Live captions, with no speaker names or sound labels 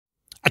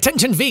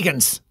Attention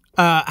vegans!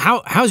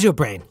 How's your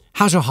brain?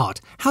 How's your heart?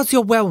 How's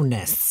your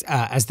wellness,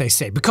 as they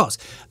say? Because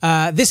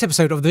this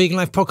episode of the Vegan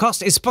Life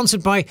podcast is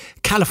sponsored by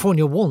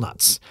California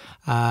walnuts.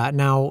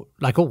 Now,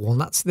 like all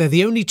walnuts, they're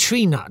the only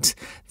tree nut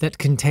that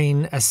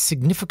contain a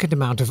significant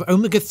amount of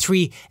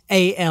omega-3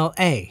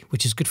 ALA,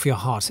 which is good for your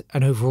heart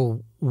and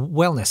overall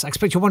wellness. I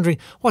expect you're wondering,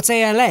 what's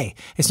ALA?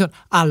 It's not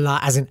ALA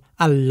as in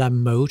a la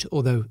mode,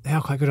 although they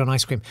are quite good on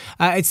ice cream.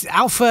 It's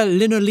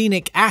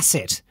alpha-linolenic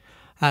acid.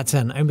 That's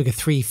an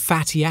omega-3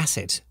 fatty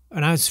acid.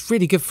 And it's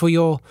really good for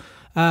your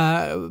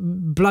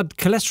blood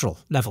cholesterol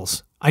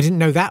levels. I didn't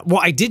know that.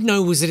 What I did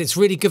know was that it's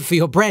really good for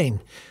your brain.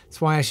 That's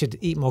why I should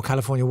eat more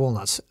California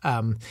walnuts.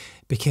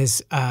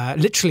 Because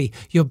literally,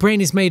 your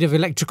brain is made of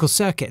electrical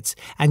circuits,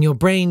 and your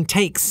brain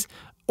takes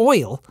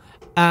oil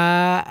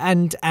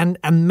and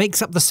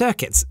makes up the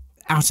circuits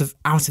out of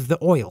the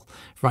oil,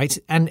 right?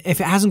 And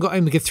if it hasn't got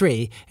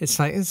omega-3, it's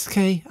like, it's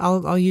okay,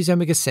 I'll use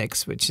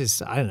omega-6, which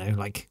is, I don't know,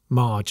 like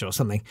Marge or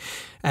something.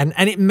 And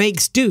it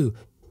makes do,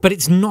 but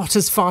it's not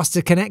as fast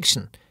a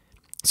connection.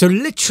 So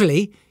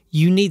literally,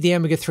 you need the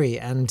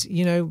omega-3. And,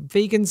 you know,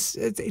 vegans,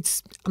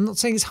 it's I'm not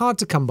saying it's hard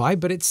to come by,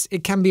 but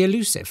it can be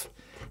elusive.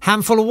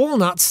 Handful of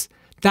walnuts,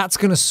 that's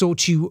going to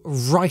sort you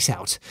right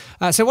out.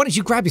 So why don't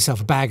you grab yourself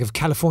a bag of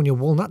California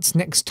walnuts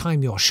next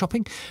time you're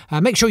shopping.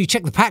 Make sure you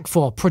check the pack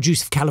for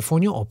Produce of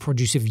California or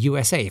Produce of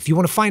USA. If you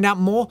want to find out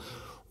more,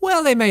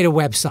 well, they made a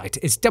website.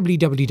 It's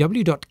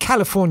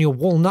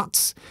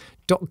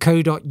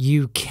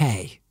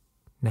www.californiawalnuts.co.uk.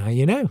 Now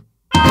you know.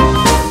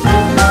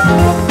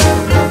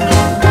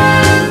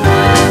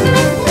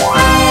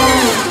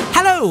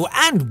 Hello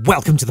and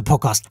welcome to the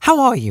podcast. How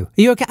are you? Are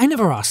you okay? I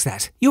never asked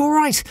that. You all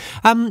right?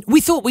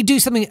 We thought we'd do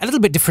something a little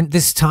bit different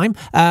this time.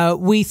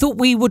 We thought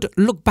we would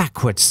look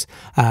backwards.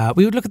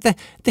 We would look at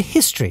the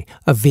history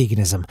of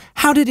veganism.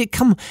 How did it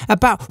come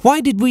about? Why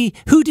did we?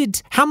 Who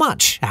did? How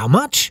much? How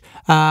much?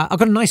 I've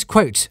got a nice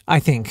quote, I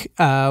think,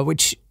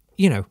 which,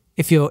 you know,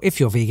 if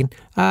you're vegan,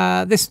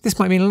 this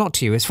might mean a lot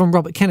to you. It's from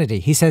Robert Kennedy.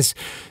 He says,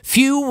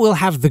 "Few will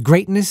have the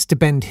greatness to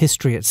bend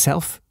history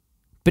itself,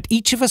 but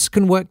each of us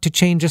can work to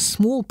change a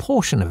small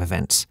portion of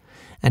events,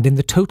 and in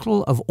the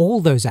total of all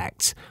those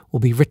acts will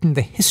be written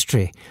the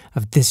history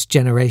of this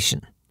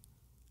generation."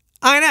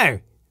 I know,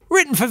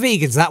 written for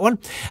vegans, that one.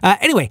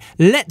 Anyway,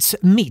 let's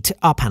meet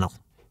our panel.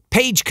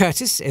 Paige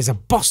Curtis is a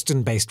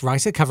Boston-based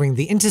writer covering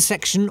the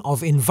intersection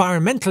of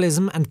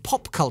environmentalism and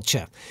pop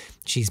culture.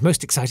 She's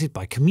most excited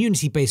by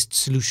community-based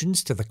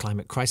solutions to the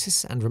climate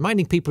crisis and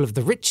reminding people of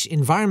the rich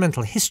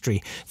environmental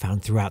history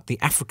found throughout the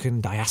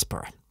African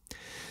diaspora.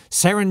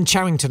 Seren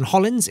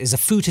Charrington-Hollins is a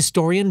food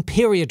historian,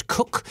 period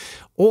cook,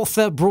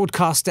 author,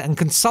 broadcaster and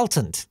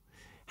consultant.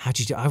 How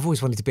do you do? I've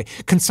always wanted to be...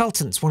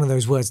 Consultant's one of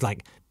those words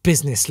like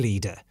business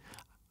leader.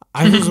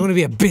 I always want to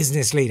be a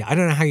business leader. I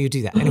don't know how you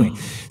do that. Anyway,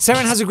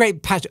 Seren has a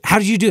great passion. How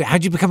did you do it? How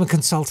did you become a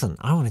consultant?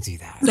 I want to do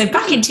that. So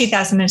back in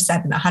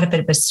 2007, I had a bit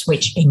of a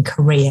switch in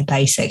career,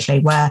 basically,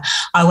 where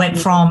I went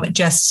from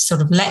just sort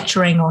of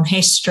lecturing on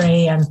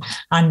history and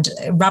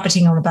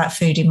rabbiting on about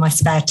food in my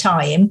spare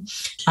time.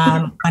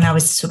 And I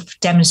was sort of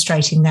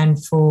demonstrating then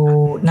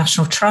for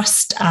National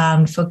Trust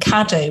and for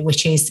CADU,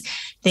 which is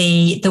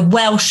the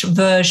Welsh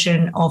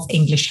version of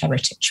English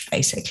heritage,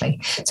 basically.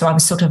 So I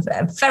was sort of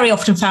very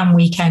often found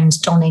weekends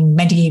donning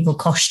medieval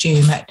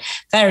costume at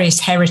various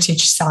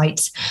heritage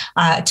sites,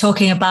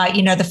 talking about,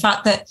 you know, the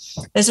fact that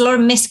there's a lot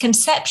of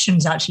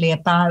misconceptions actually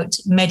about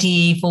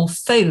medieval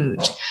food.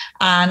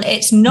 And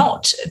it's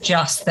not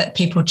just that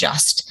people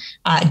just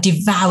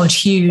devoured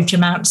huge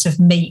amounts of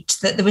meat,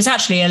 that there was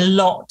actually a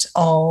lot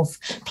of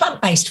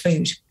plant-based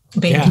food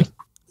being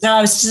So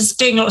I was just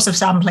doing lots of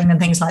sampling and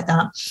things like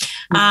that.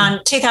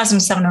 And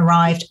 2007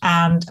 arrived,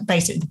 and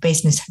basically the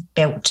business had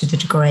built to the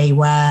degree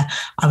where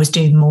I was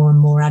doing more and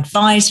more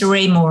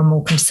advisory, more and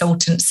more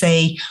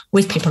consultancy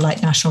with people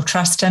like National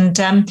Trust, and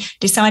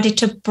decided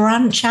to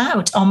branch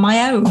out on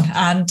my own.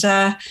 And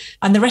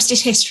the rest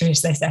is history,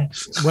 as they say.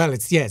 Well,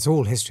 it's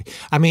all history.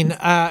 I mean,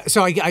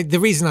 so the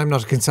reason I'm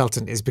not a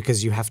consultant is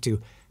because you have to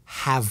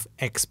have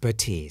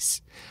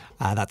expertise.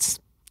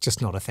 That's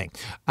just not a thing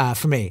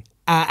for me.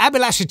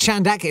 Abhilasha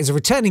Chandak is a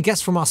returning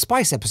guest from our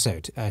Spice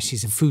episode.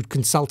 She's a food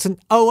consultant,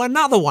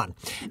 another one,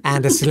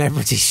 and a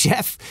celebrity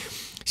chef.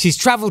 She's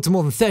travelled to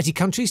more than 30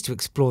 countries to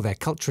explore their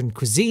culture and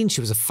cuisine. She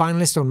was a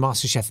finalist on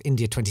MasterChef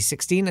India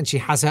 2016, and she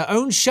has her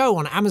own show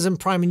on Amazon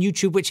Prime and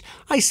YouTube, which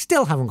I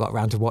still haven't got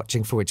around to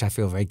watching, for which I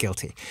feel very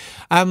guilty.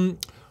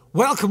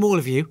 Welcome, all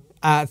of you.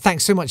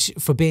 Thanks so much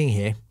for being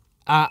here.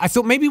 I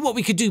thought maybe what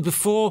we could do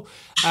before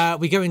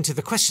we go into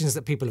the questions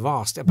that people have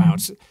asked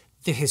about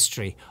the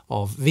history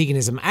of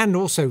veganism and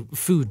also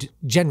food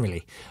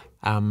generally,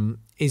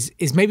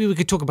 is maybe we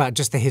could talk about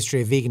just the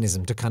history of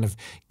veganism to kind of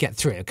get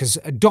through it. Because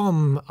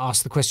Dom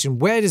asked the question,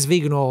 where does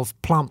vegan or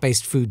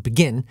plant-based food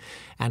begin,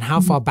 and how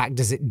far back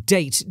does it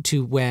date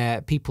to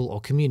where people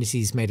or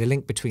communities made a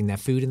link between their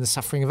food and the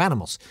suffering of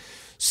animals?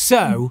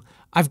 So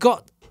I've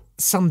got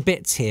some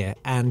bits here,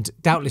 and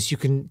doubtless you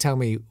can tell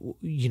me,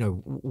 you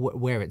know,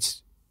 where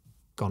it's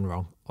gone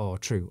wrong or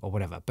true or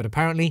whatever. But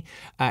apparently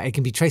it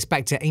can be traced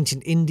back to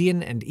ancient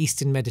Indian and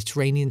Eastern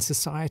Mediterranean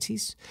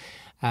societies.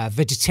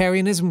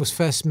 Vegetarianism was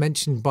first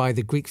mentioned by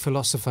the Greek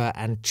philosopher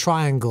and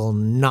triangle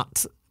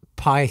nut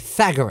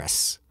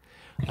Pythagoras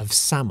of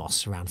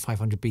Samos around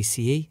 500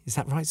 BCE. Is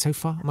that right so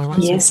far? Am I right?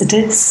 Yes, it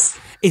is.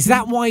 Is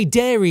that why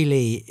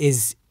dairyly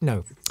is...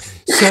 No.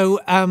 So...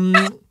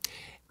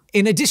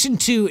 in addition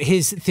to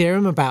his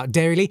theorem about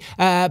dairyly,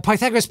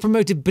 Pythagoras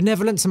promoted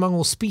benevolence among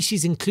all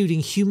species, including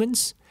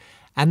humans.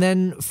 And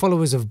then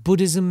followers of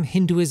Buddhism,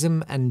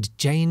 Hinduism, and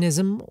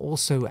Jainism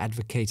also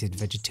advocated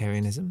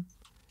vegetarianism,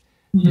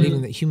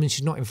 believing that humans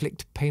should not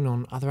inflict pain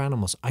on other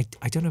animals. I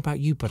don't know about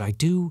you, but I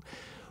do.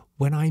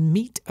 When I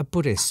meet a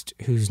Buddhist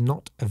who's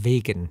not a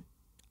vegan,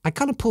 I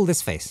kind of pull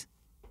this face.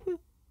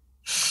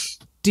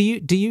 Do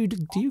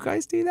you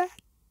guys do that?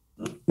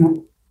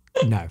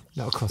 No,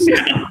 of course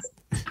not.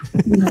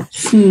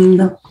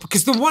 No.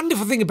 Because the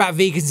wonderful thing about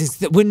vegans is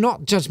that we're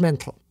not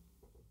judgmental.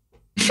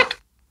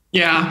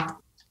 Yeah.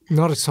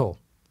 Not at all.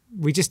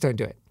 We just don't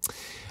do it.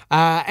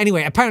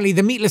 Anyway, apparently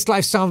the meatless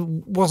lifestyle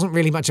wasn't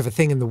really much of a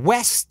thing in the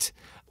West,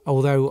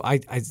 although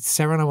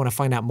Seren, I want to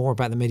find out more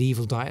about the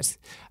medieval diet.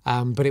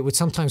 But it would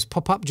sometimes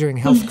pop up during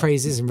health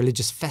crazes and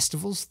religious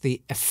festivals.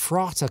 The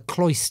Ephrata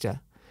cloister,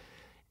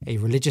 a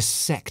religious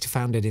sect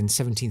founded in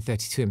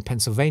 1732 in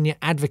Pennsylvania,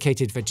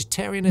 advocated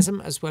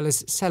vegetarianism as well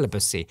as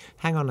celibacy.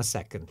 Hang on a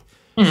second.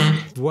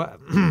 What?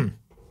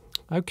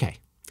 Okay.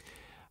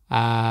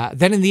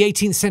 Then in the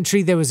 18th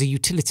century, there was a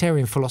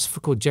utilitarian philosopher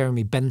called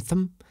Jeremy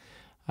Bentham,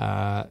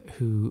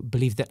 who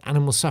believed that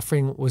animal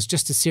suffering was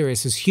just as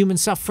serious as human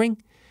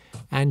suffering.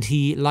 And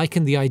he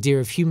likened the idea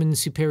of human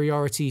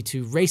superiority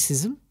to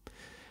racism.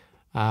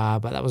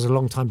 But that was a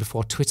long time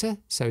before Twitter,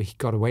 so he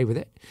got away with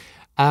it.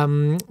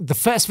 The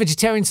first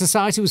vegetarian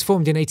society was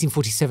formed in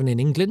 1847 in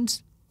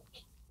England.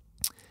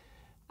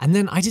 And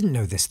then, I didn't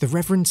know this, the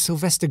Reverend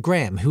Sylvester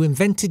Graham, who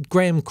invented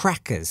graham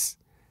crackers,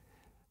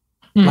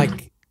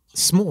 like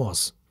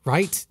s'mores,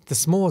 right? The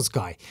s'mores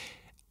guy,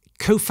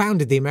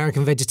 co-founded the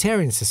American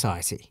Vegetarian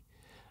Society.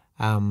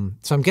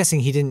 So I'm guessing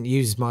he didn't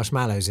use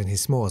marshmallows in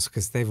his s'mores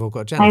because they've all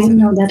got jelly. I didn't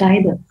know that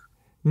either.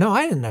 No,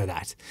 I didn't know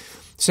that.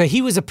 So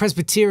he was a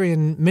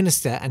Presbyterian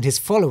minister, and his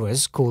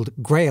followers, called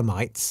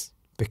Grahamites,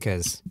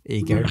 because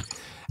ego,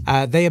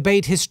 they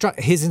obeyed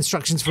his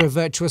instructions for a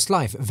virtuous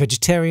life: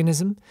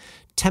 vegetarianism,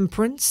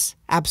 temperance,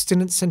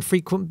 abstinence, and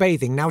frequent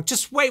bathing. Now,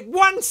 just wait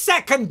 1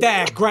 second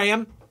there,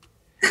 Graham.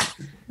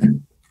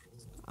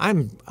 I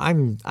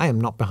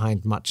am not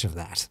behind much of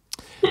that.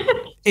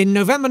 In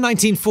November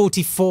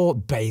 1944,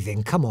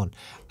 bathing, come on.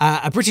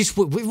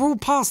 We're all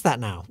past that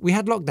now. We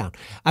had lockdown.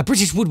 A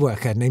British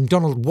woodworker named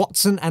Donald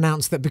Watson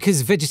announced that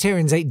because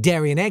vegetarians ate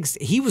dairy and eggs,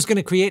 he was going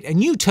to create a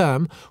new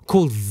term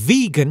called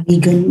vegan.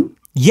 Vegan?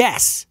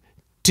 Yes,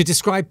 to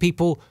describe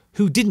people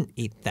who didn't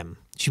eat them.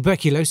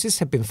 Tuberculosis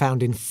had been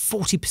found in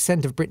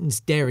 40% of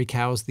Britain's dairy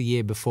cows the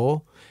year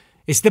before.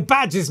 It's the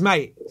badgers,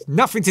 mate.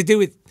 Nothing to do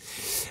with...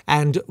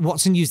 And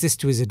Watson used this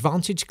to his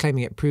advantage,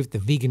 claiming it proved the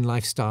vegan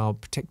lifestyle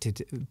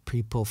protected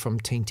people from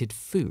tainted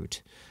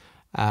food.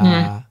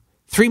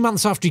 3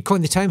 months after he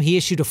coined the term, he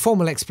issued a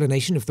formal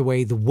explanation of the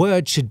way the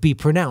word should be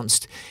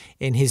pronounced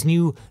in his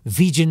new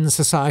Vegan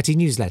Society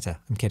newsletter.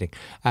 I'm kidding.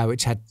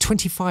 Which had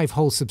 25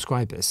 whole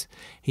subscribers.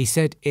 He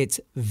said it's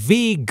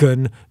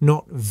vegan,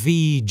 not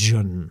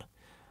vegan.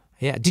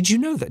 Yeah, did you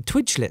know that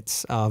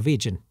Twitchlets are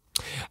vegan?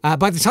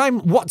 By the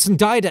time Watson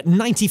died at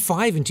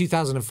 95 in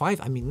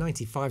 2005, I mean,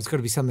 95 has got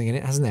to be something in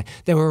it, hasn't there?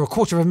 There were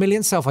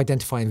 250,000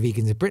 self-identifying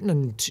vegans in Britain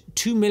and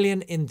 2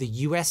 million in the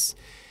US,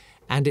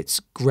 and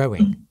it's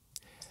growing.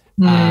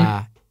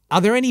 Are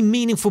there any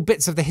meaningful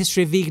bits of the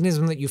history of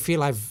veganism that you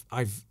feel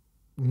I've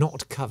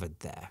not covered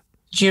there?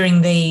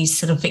 During the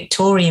sort of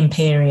Victorian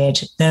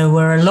period, there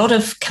were a lot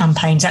of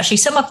campaigns, actually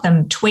some of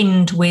them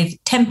twinned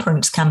with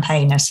temperance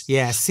campaigners.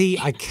 Yeah, see,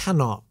 I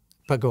cannot.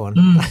 But go on.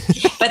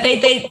 But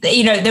they,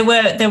 you know,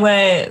 there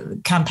were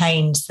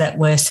campaigns that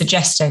were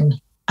suggesting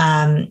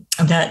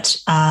that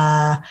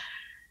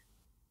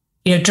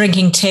you know,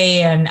 drinking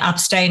tea and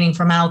abstaining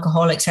from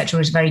alcohol, etc.,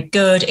 was very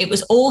good. It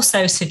was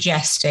also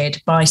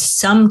suggested by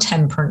some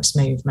temperance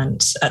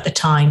movements at the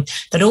time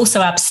that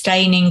also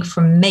abstaining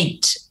from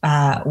meat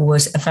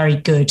was a very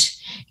good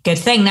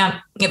thing.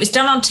 Now, it was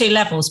done on two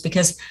levels,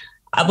 because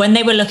when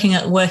they were looking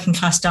at the working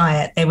class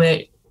diet, they were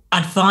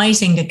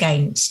advising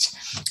against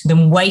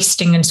them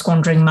wasting and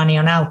squandering money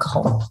on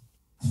alcohol.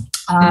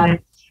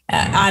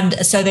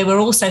 And so they were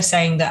also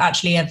saying that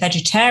actually a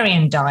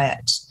vegetarian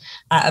diet,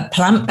 a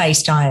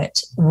plant-based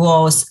diet,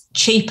 was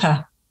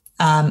cheaper.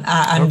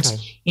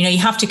 You know, you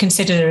have to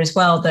consider as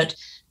well that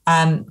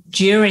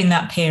during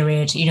that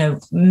period, you know,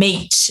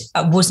 meat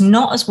was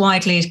not as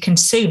widely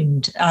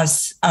consumed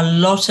as a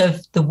lot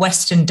of the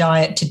Western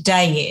diet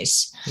today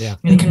is. Yeah.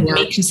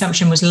 Meat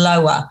consumption was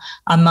lower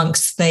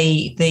amongst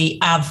the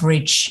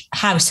average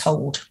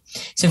household.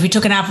 So if we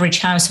took an average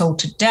household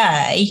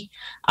today,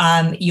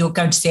 you're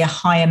going to see a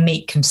higher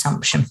meat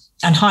consumption.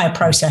 and higher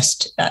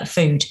processed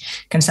food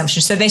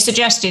consumption. So they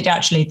suggested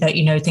actually that,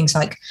 things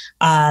like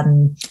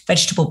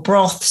vegetable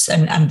broths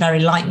and very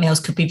light meals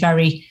could be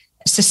very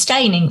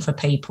sustaining for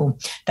people.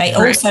 They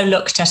also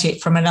looked at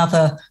it from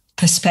another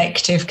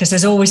perspective, because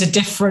there's always a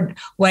different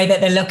way that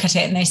they look at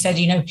it. And they said,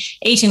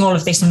 eating all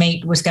of this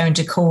meat was going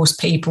to cause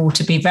people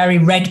to be very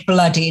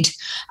red-blooded.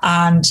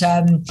 And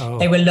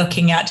they were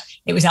looking at,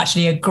 it was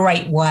actually a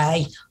great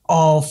way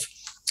of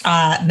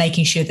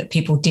making sure that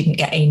people didn't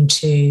get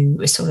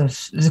into sort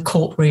of the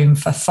courtroom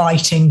for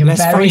fighting and less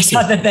various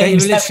fighty. other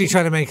things. They were literally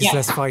trying to make us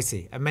less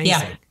fighty.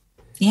 Amazing.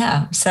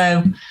 Yeah.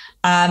 So,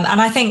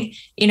 and I think,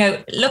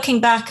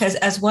 looking back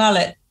as well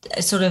at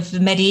sort of the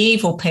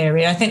medieval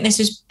period, I think this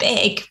is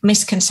big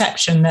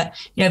misconception that,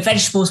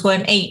 vegetables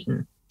weren't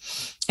eaten,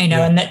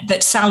 and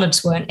that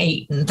salads weren't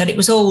eaten, that it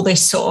was all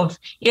this sort of,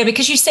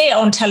 because you see it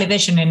on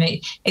television and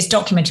it's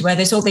documented where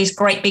there's all these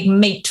great big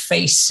meat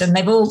feasts and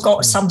they've all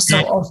got some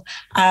sort of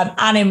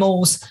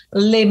animal's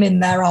limb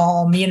in their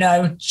arm,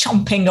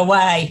 chomping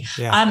away.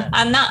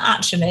 And that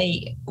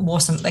actually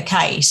wasn't the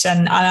case.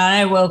 And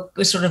I know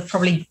we'll sort of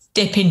probably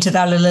dip into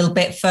that a little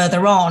bit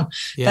further on,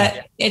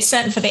 but it's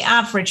certain for the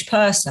average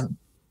person,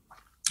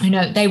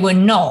 they were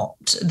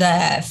not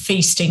there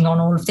feasting on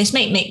all of this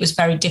meat. Meat was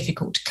very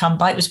difficult to come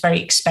by. It was very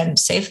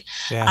expensive.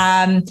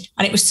 And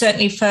it was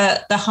certainly for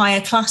the higher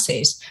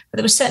classes, but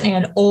there was certainly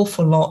an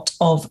awful lot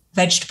of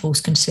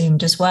vegetables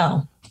consumed as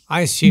well.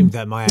 I assumed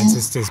that my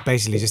ancestors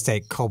basically just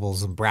ate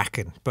cobbles and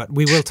bracken, but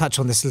we will touch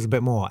on this a little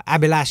bit more.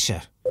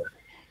 Abhilasha.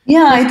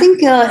 Yeah, I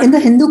think in the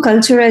Hindu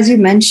culture, as you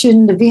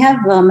mentioned, we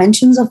have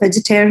mentions of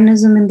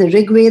vegetarianism in the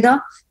Rig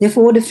Veda. There are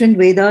 4 different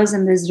Vedas,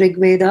 and there's Rig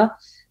Veda,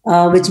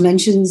 which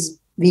mentions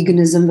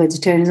veganism,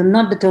 vegetarianism,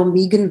 not the term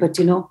vegan, but,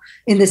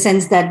 in the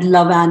sense that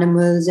love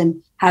animals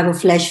and have a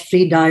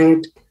flesh-free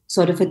diet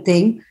sort of a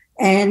thing.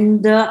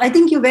 And I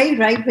think you're very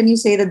right when you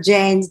say the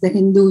Jains, the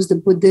Hindus, the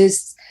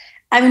Buddhists,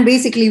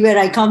 basically where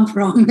I come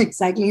from,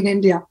 exactly in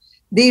India,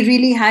 they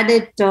really had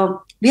it.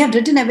 We have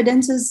written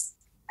evidences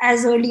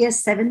as early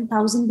as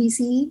 7,000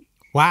 BCE.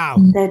 Wow.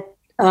 That,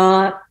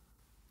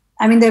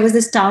 there was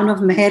this town of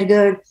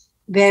Mehergarh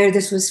where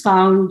this was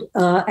found,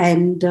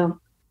 and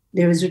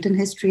there was written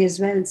history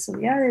as well. So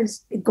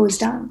it goes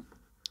down.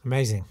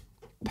 Amazing.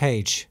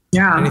 Paige.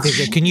 Yeah.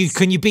 Anything,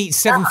 can you beat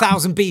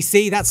 7,000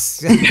 BC?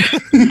 That's... I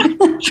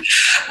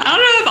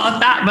don't know about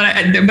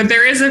that, but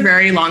there is a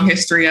very long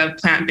history of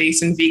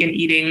plant-based and vegan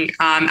eating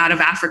out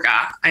of Africa.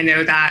 I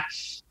know that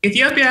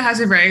Ethiopia has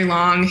a very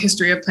long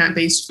history of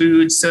plant-based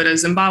foods. So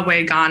does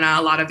Zimbabwe, Ghana.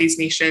 A lot of these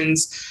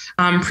nations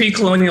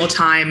pre-colonial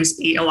times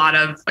ate a lot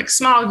of like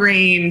small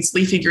grains,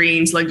 leafy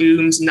greens,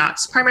 legumes,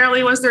 nuts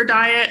primarily was their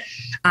diet.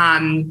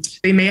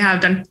 They may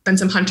have done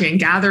some hunting and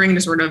gathering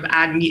to sort of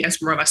add meat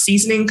as more of a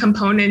seasoning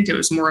component. It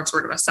was more of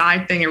sort of a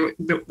side thing.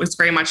 It was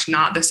very much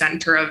not the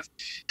center of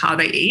how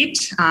they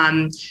ate.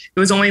 It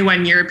was only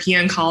when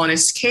European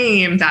colonists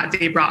came that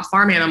they brought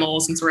farm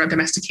animals and sort of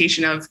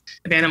domestication of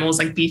animals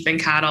like beef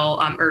and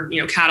cattle,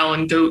 cattle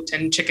and goat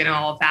and chicken and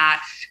all of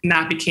that. And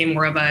that became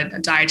more of a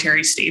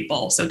dietary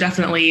staple. So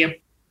definitely a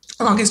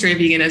long history of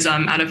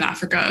veganism out of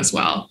Africa as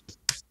well.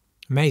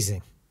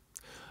 Amazing.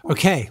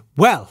 Okay,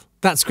 well,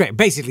 that's great.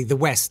 Basically, the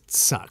West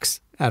sucks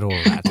at all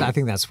that. I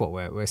think that's what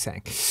we're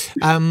saying.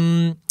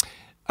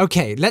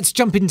 Okay, let's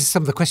jump into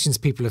some of the questions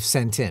people have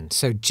sent in.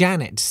 So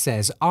Janet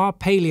says, are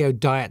paleo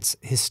diets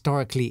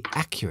historically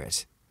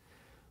accurate?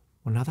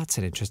 Well, now that's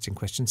an interesting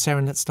question.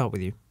 Seren, let's start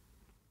with you.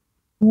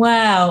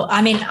 Well,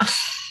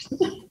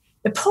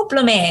 the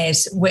problem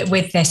is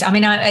with this,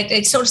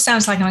 it sort of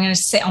sounds like I'm going to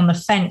sit on the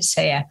fence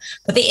here,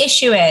 but the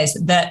issue is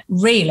that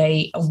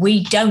really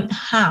we don't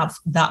have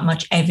that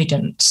much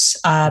evidence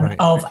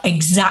of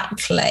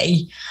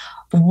exactly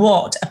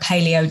what a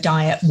paleo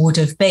diet would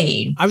have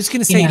been. I was going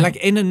to say, like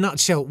in a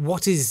nutshell,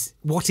 what is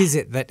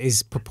it that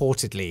is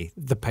purportedly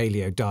the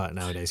paleo diet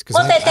nowadays? Because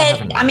I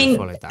haven't really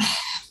followed that.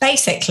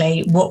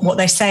 Basically, what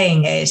they're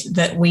saying is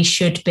that we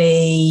should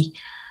be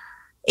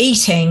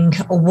eating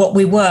what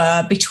we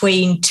were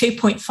between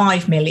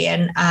 2.5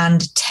 million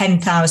and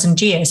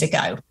 10,000 years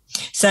ago.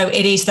 So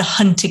it is the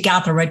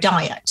hunter-gatherer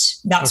diet.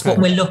 That's what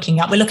we're looking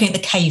at. We're looking at the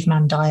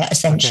caveman diet,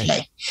 essentially.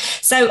 Okay.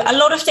 So a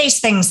lot of these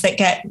things that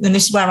and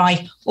this is where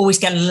I always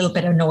get a little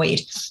bit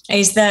annoyed,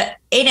 is that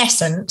in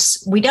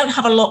essence, we don't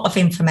have a lot of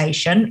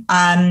information.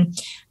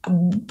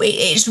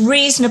 It's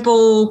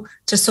reasonable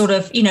to sort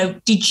of,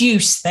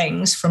 deduce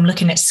things from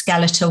looking at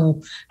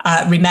skeletal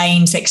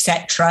remains,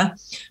 etc.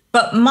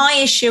 But my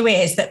issue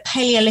is that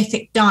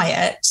Paleolithic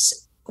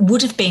diets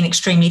would have been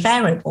extremely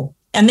variable.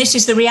 And this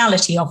is the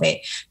reality of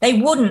it. They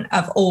wouldn't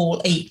have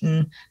all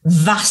eaten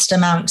vast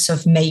amounts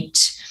of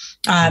meat,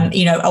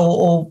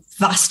 or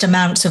vast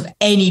amounts of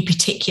any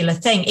particular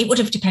thing. It would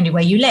have depended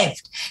where you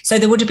lived. So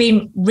there would have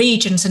been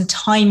regions and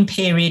time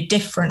period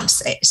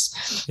differences.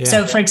 Yeah.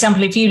 So, for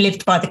example, if you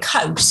lived by the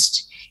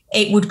coast,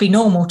 it would be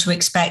normal to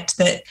expect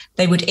that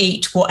they would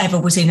eat whatever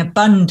was in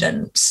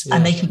abundance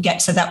and they could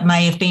get, so that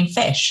may have been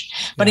fish.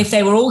 But if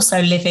they were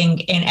also living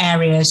in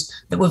areas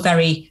that were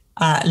very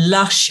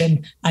lush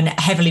and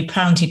heavily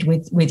planted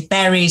with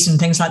berries and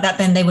things like that,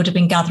 then they would have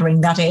been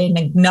gathering that in,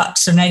 and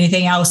nuts and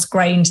anything else,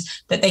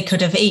 grains that they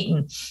could have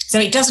eaten. So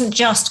it doesn't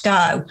just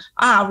go,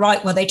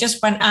 right, well, they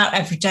just went out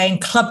every day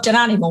and clubbed an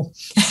animal.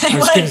 They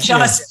weren't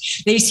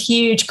just these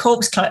huge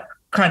corpse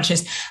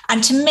crunches.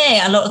 And to me,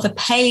 a lot of the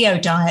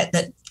paleo diet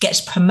that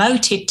gets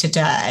promoted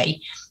today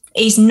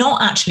is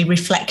not actually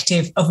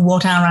reflective of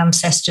what our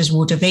ancestors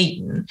would have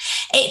eaten.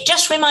 It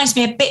just reminds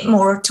me a bit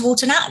more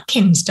towards an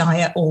Atkins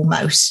diet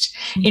almost.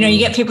 You know, you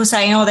get people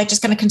saying, they're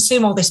just going to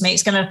consume all this meat,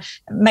 it's going to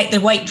make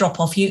the weight drop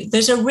off you.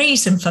 There's a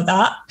reason for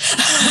that.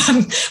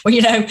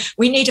 Well,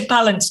 we need a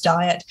balanced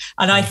diet.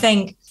 And I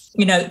think,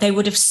 they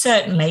would have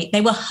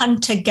they were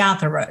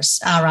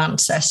hunter-gatherers, our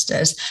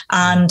ancestors,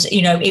 and,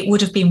 it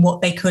would have been what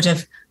they could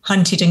have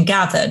hunted and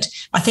gathered.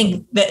 I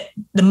think that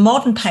the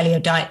modern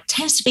paleo diet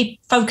tends to be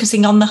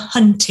focusing on the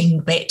hunting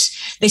bit.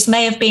 This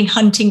may have been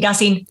hunting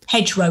as in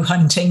hedgerow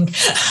hunting.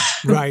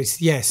 Right,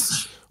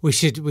 yes. We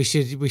should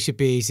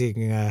be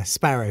eating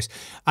sparrows.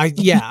 I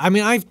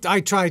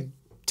tried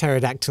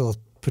pterodactyl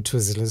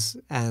Twizzlers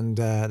and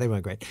they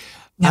weren't great.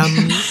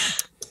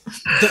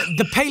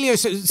 The paleo,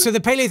 so the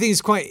paleo thing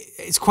is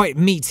quite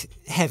meat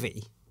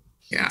heavy.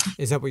 Yeah.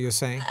 Is that what you're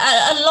saying?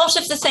 A lot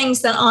of the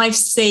things that I've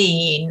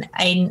seen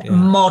in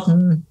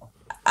modern,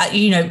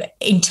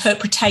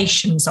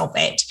 interpretations of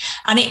it,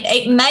 and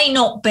it may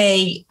not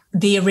be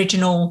the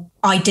original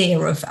idea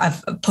of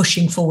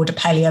pushing forward a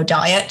paleo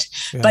diet,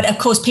 but of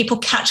course people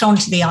catch on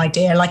to the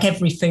idea like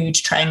every food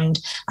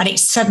trend, and it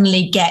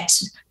suddenly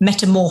gets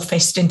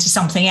metamorphosed into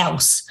something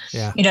else.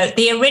 Yeah.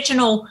 The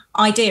original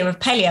idea of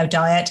paleo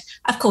diet,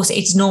 of course,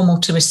 it's normal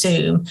to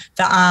assume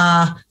that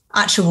our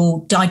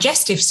actual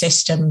digestive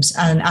systems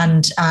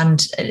and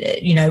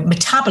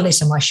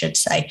metabolism, I should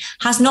say,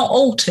 has not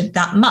altered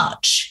that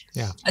much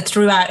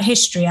throughout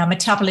history. Our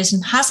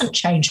metabolism hasn't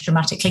changed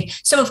dramatically.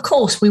 So, of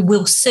course, we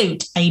will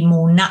suit a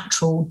more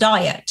natural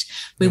diet.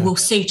 We will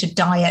suit a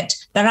diet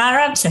that our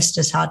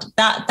ancestors had.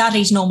 That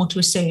is normal to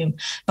assume.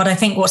 But I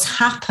think what's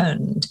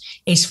happened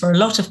is for a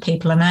lot of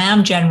people, and I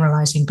am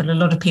generalizing, but a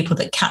lot of people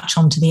that catch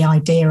on to the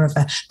idea of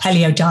a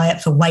paleo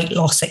diet for weight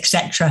loss,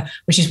 etc.,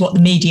 which is what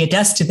the media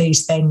does to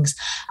these things,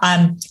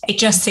 it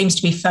just seems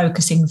to be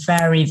focusing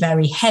very,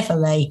 very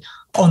heavily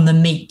on the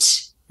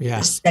meat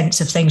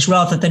sense of things,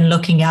 rather than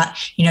looking at,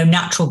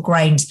 natural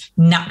grains,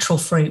 natural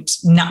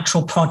fruits,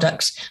 natural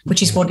products,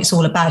 which is what it's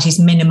all about. Is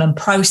minimum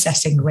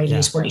processing really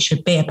is what it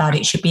should be about.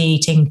 It should be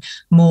eating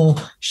more,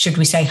 should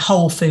we say,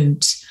 whole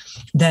foods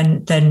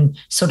than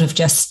sort of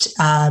just,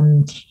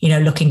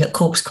 looking at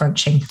corpse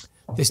crunching.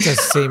 This does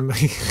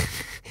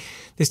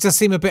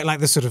seem a bit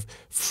like the sort of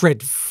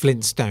Fred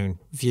Flintstone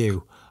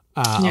view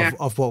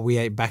of what we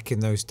ate back in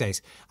those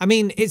days. I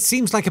mean, it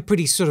seems like a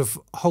pretty sort of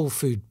whole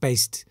food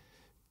based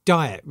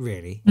diet,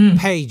 really.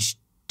 Paige,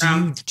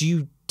 do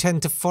you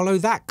tend to follow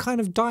that kind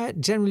of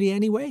diet generally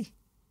anyway?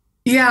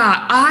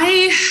 Yeah,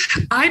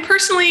 I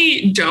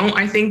personally don't.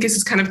 I think this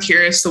is kind of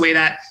curious the way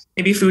that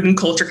maybe food and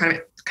culture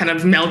kind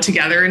of meld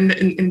together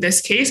in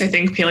this case. I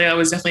think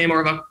paleo is definitely more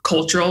of a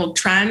cultural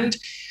trend.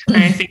 And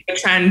I think the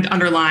trend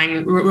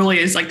underlying really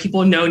is like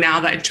people know now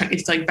that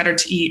it's like better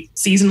to eat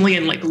seasonally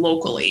and like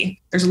locally.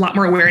 There's a lot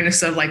more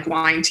awareness of like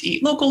wanting to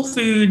eat local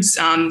foods,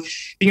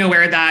 being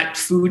aware that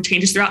food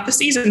changes throughout the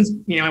seasons,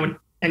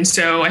 and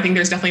so I think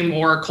there's definitely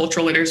more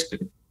cultural literacy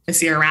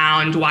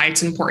around why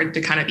it's important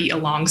to kind of eat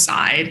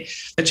alongside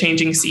the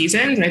changing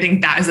seasons. And I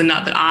think that is a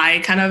nut that I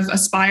kind of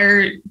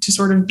aspire to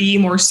sort of be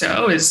more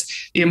so, is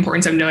the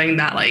importance of knowing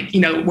that, like,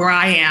 where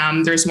I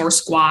am, there's more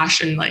squash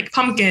and like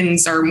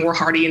pumpkins are more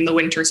hardy in the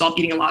winter. So I'll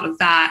be eating a lot of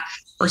that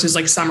versus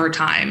like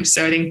summertime.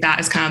 So I think that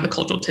is kind of the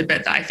cultural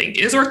tidbit that I think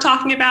is worth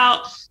talking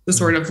about, the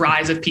sort of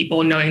rise of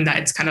people knowing that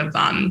it's kind of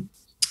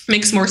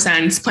makes more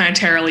sense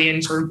planetarily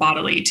and sort of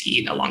bodily to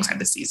eat alongside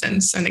the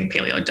seasons. I think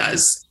paleo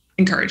does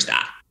encourage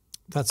that.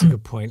 That's a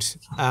good point.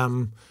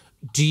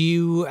 Do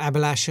you,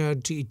 Abhilasha,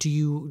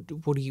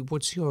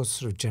 what's your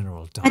sort of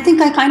general diet? I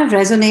think I kind of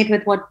resonate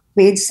with what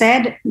Paige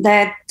said,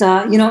 that,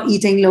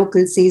 eating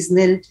local,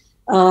 seasonal,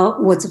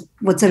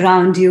 what's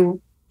around you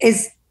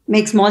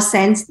makes more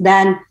sense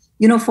than,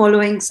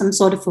 following some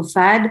sort of a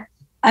fad.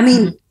 I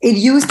mean, it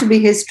used to be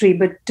history,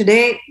 but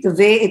today, the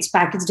way it's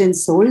packaged and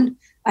sold,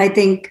 I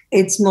think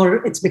it's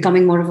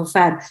becoming more of a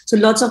fad. So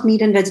lots of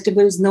meat and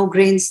vegetables, no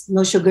grains,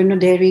 no sugar, no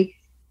dairy.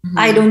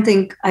 I don't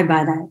think I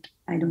buy that.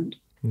 I don't.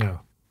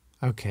 No.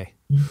 Okay.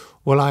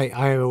 Well,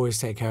 I always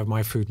take care of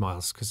my food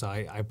miles because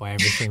I buy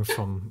everything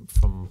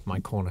from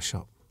my corner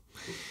shop.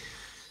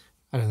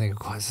 I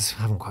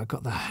haven't quite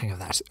got the hang of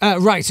that.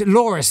 Right.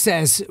 Laura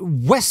says,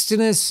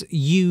 Westerners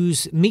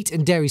use meat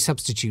and dairy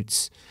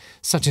substitutes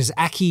such as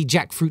ackee,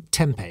 jackfruit,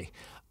 tempeh.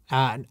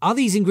 Are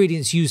these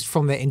ingredients used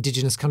from their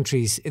indigenous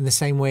countries in the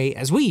same way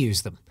as we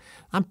use them?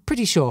 I'm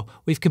pretty sure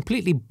we've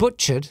completely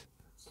butchered,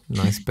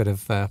 nice bit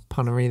of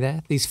punnery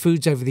there, these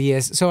foods over the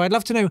years. So I'd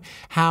love to know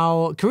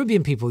how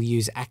Caribbean people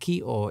use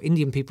ackee or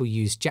Indian people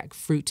use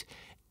jackfruit,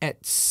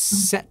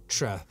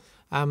 etc.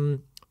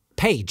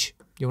 Paige,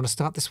 you want to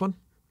start this one?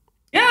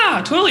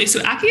 Yeah, totally. So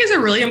ackee is a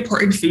really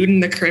important food in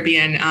the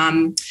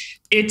Caribbean.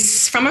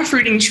 It's from a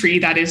fruiting tree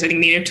that is, I think,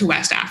 native to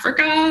West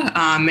Africa,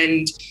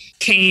 and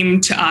came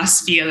to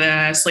us via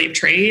the slave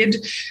trade.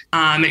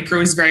 It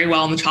grows very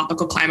well in the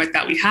tropical climate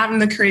that we have in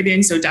the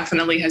Caribbean, so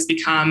definitely has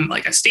become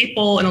like a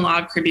staple in a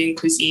lot of Caribbean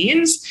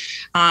cuisines.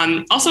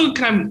 Also,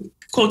 kind of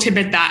cool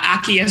tidbit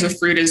that ackee as a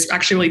fruit is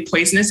actually really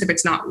poisonous if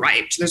it's not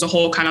ripe. So there's a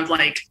whole kind of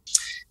like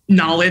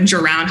knowledge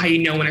around how you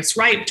know when it's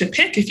ripe to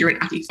pick if you're an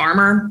ackee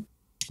farmer.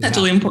 That's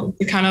really important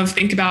to kind of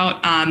think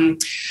about.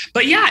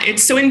 But yeah,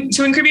 it's so in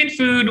Caribbean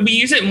food, we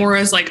use it more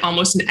as like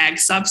almost an egg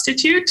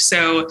substitute.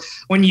 So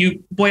when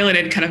you boil it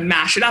and kind of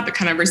mash it up, it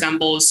kind of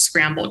resembles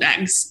scrambled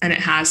eggs, and it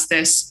has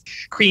this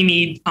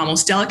creamy,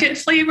 almost delicate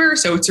flavor.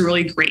 So it's a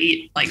really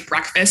great like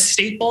breakfast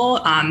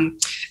staple. And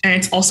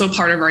it's also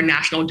part of our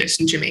national dish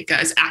in Jamaica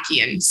is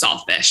ackee and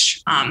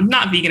saltfish.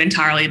 Not vegan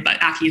entirely, but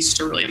ackee is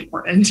still really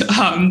important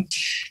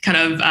kind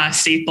of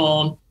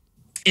staple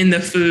in the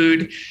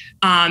food.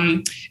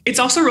 It's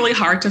also really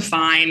hard to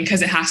find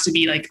because it has to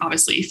be like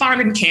obviously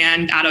farmed and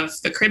canned out of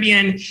the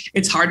Caribbean.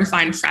 It's hard to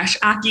find fresh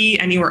ackee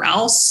anywhere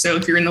else. So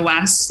if you're in the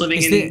West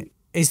living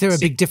is there a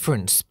big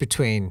difference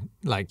between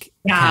like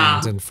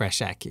canned and fresh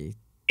ackee?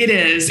 It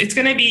is.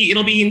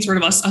 It'll be in sort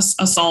of a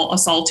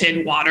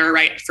salted water,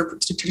 right,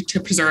 to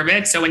preserve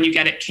it. So when you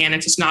get it canned,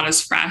 it's just not as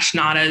fresh,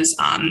 not as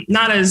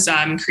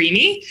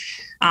creamy.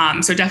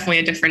 So definitely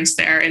a difference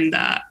there in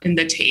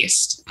the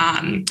taste.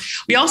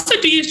 We also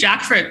do use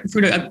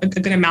jackfruit a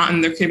good amount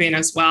in the Caribbean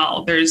as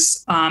well.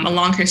 There's a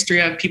long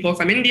history of people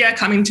from India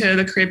coming to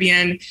the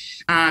Caribbean.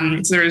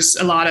 So there's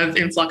a lot of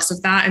influx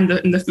of that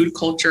in the food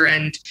culture,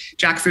 and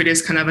jackfruit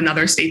is kind of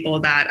another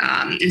staple that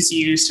is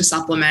used to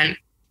supplement.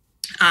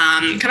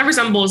 Kind of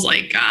resembles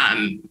like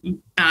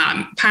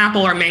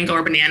pineapple or mango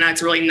or banana.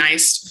 It's a really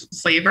nice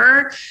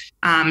flavor.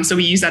 So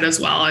we use that as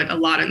well a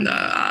lot in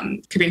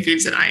the Caribbean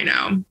foods that I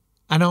know.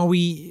 And are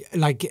we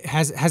like,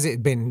 has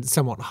it been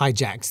somewhat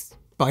hijacked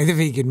by the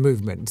vegan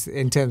movement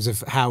in terms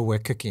of how we're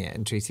cooking it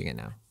and treating it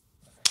now?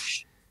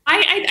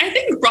 I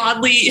think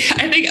broadly,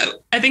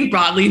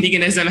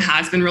 veganism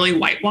has been really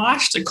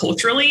whitewashed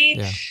culturally.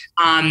 Yeah.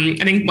 I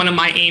think one of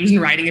my aims in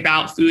writing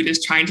about food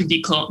is trying to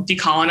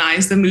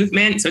decolonize the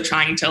movement. So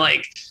trying to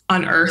like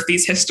unearth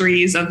these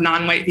histories of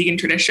non-white vegan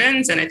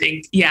traditions. And I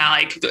think,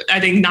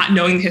 not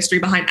knowing the history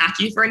behind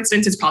ackee, for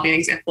instance, is probably an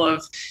example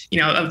of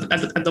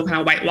the kind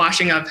of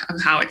whitewashing of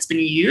how it's been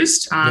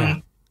used.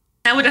 I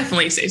would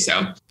definitely say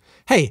so.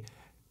 Hey,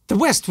 the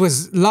West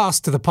was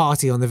last to the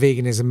party on the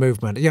veganism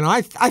movement. You know,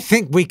 I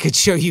think we could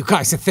show you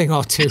guys a thing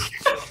or two.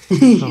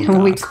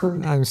 We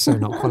could. I'm so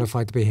not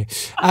qualified to be here.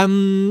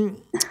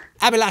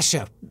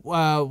 Abhilasha,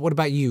 what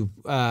about you?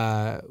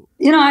 I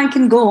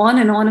can go on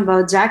and on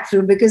about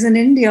jackfruit because in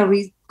India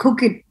we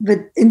cook it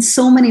in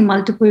so many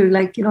multiple,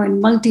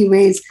 in multi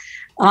ways.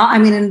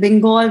 In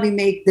Bengal we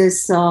make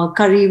this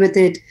curry with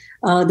it.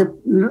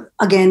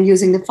 Again,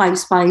 using the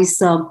 5-spice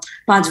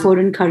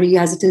Panchforan curry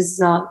as it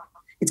is.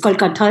 It's called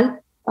kathal.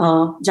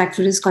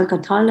 Jackfruit is called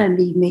kathal, and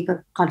we make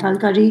a kathal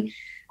curry.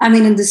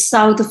 In the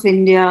south of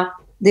India,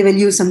 they will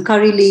use some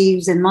curry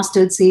leaves and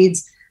mustard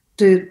seeds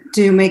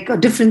to make a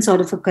different sort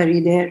of a curry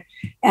there.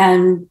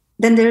 And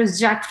then there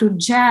is jackfruit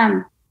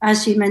jam,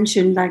 as she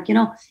mentioned,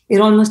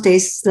 it almost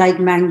tastes like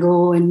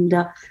mango and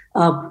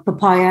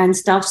papaya and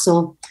stuff.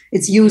 So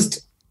it's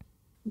used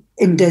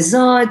in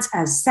desserts,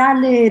 as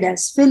salad,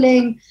 as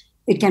filling.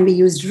 It can be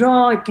used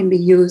raw. It can be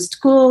used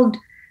cooked.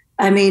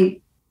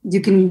 You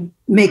can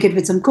make it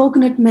with some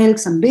coconut milk,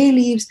 some bay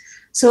leaves.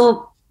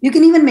 So you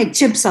can even make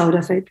chips out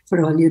of it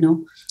for all you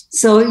know.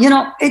 So,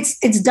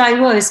 it's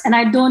diverse. And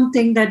I don't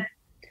think that,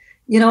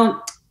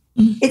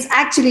 it's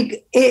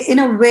actually, in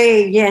a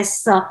way,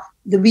 yes, the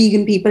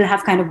vegan people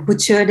have kind of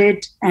butchered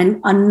it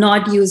and are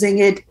not using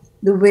it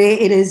the way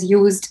it is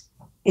used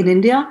in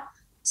India.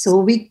 So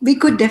we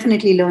could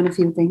definitely learn a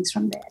few things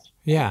from there.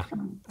 Yeah.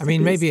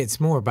 Maybe it's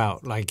more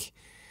about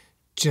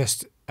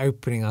just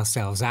opening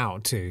ourselves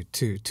out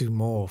to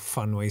more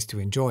fun ways to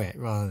enjoy it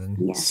rather than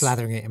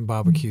slathering it in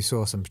barbecue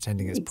sauce and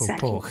pretending it's pulled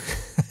pork.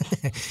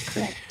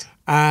 Correct.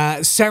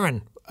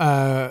 Seren,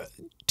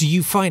 do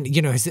you find,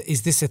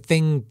 is this a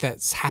thing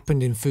that's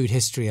happened in food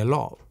history a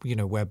lot,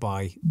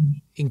 whereby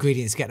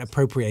ingredients get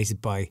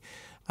appropriated by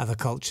other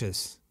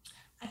cultures?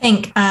 I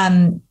think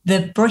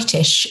the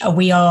British,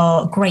 we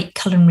are great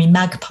culinary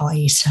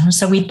magpies.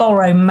 So we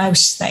borrow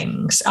most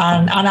things.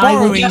 And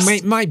borrowing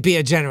might be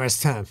a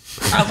generous term.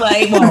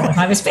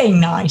 I was being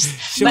nice.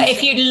 Sure. But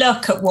if you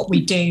look at what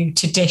we do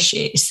to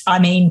dishes,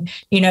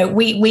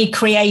 we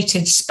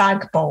created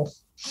spag bol.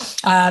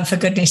 For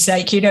goodness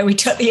sake, we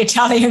took the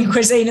Italian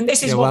cuisine and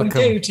this is what we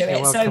do to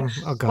it. So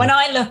when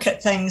I look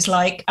at things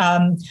like,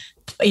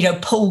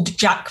 pulled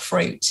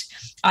jackfruit,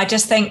 I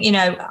just think,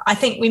 I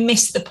think we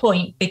missed the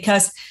point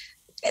because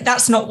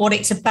that's not what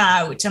it's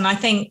about. And I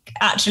think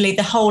actually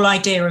the whole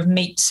idea of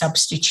meat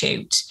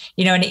substitute,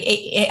 and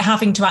it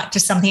having to act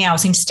as something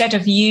else instead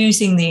of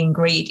using the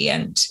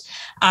ingredient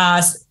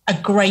as a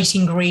great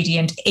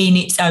ingredient in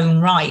its own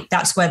right,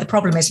 that's where the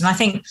problem is. And I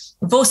think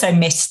we've also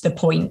missed the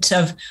point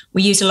of,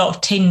 we use a lot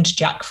of tinned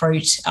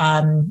jackfruit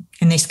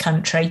in this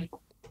country.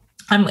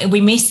 And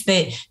we miss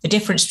the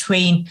difference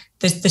between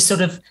the sort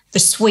of the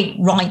sweet,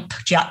 ripe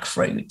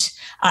jackfruit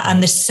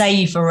and the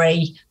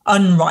savoury,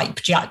 unripe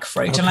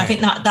jackfruit. Okay. And I think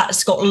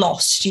that's got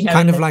lost,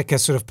 Kind of like a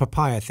sort of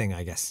papaya thing,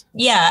 I guess.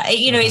 Yeah,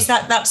 it's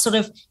that sort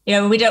of,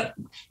 we don't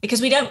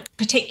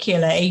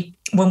particularly,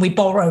 when we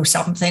borrow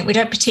something, we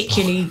don't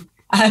particularly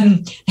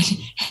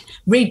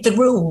read the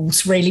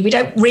rules, really. We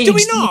don't read. Do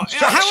we not?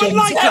 How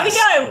unlike us?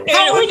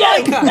 We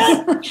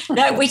don't.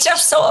 No, we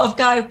just sort of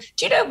go,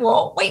 do you know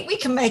what? We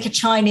can make a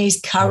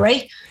Chinese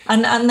curry,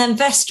 and then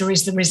Vesta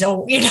is the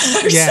result, Yeah.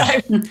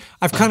 So.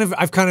 I've kind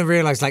of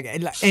realised, like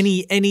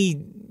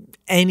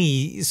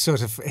any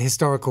sort of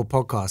historical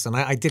podcast, and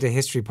I did a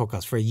history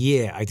podcast for a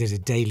year. I did a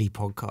daily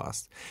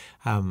podcast,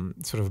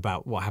 sort of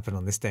about what happened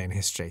on this day in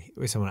history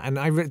with someone,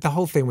 and the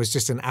whole thing was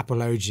just an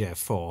apologia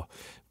for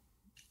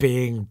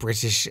being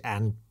British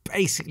and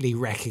basically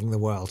wrecking the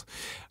world.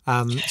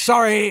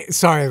 Sorry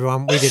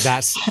everyone, we did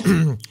that.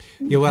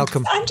 You're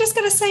welcome. I'm just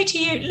going to say to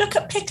you, look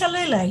at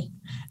piccalilli.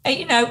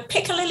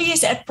 Piccalilli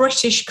is a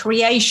British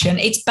creation.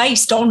 It's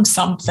based on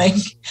something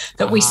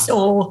that we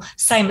saw,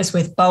 same as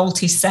with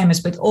Balti, same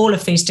as with all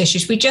of these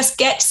dishes. We just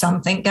get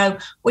something,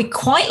 we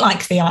quite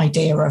like the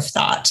idea of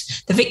that.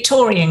 The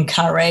Victorian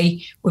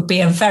curry would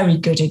be a very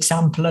good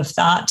example of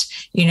that.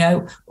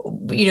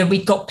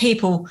 We've got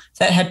people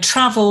that had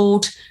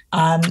travelled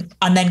and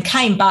then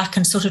came back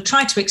and sort of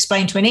tried to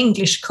explain to an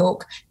English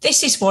cook,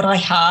 this is what I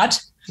had.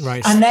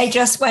 Right. And they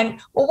just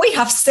went, well, we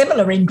have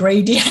similar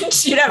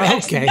ingredients,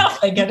 it's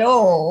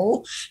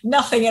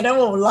nothing at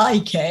all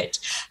like it.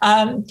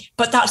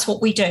 But that's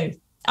what we do.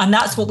 And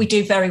that's what we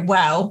do very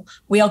well.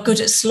 We are good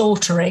at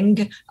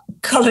slaughtering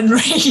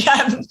culinary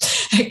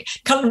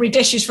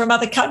dishes from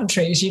other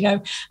countries,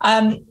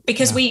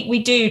 because we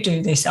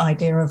do this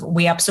idea of,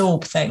 we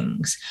absorb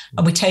things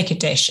and we take a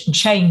dish and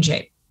change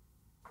it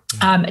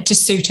to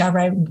suit our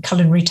own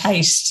culinary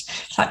taste.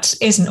 That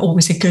isn't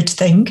always a good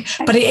thing,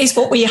 but it is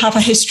what we have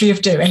a history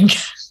of doing.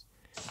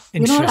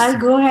 I'll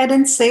go ahead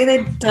and say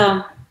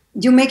that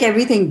you make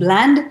everything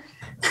bland.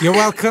 You're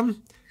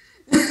welcome.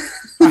 I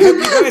hope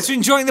you guys are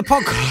enjoying the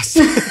podcast.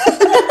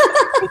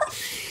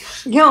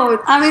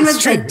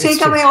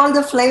 Take away all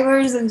the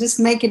flavors and just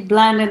make it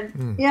bland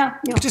and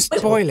just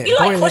boil it.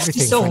 Boil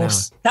everything for now.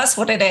 That's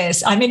what it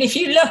is. I mean, if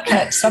you look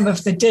at some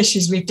of the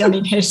dishes we've done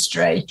in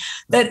history,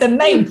 the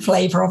main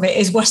flavour of it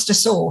is Worcester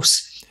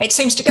sauce. It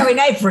seems to go in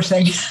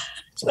everything.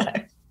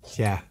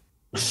 Yeah,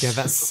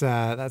 that's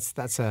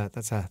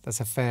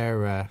a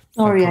fair.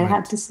 Sorry, I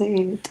had to say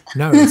it.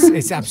 No,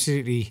 it's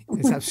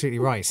absolutely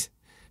right.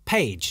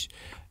 Paige,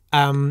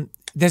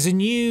 there's a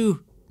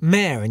new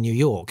mayor in New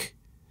York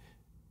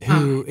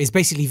who is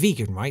basically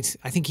vegan, right?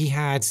 I think he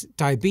had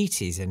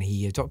diabetes and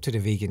he adopted a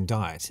vegan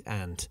diet,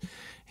 and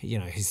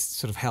his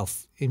sort of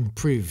health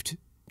improved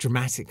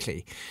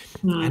dramatically.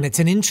 And it's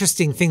an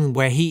interesting thing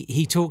where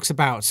he talks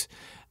about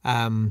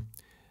a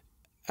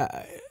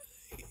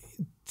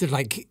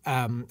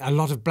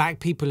lot of black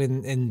people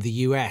in the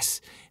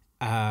US,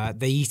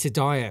 they eat a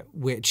diet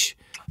which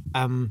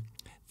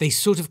they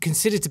sort of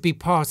consider to be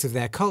part of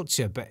their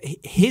culture, but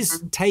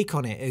his take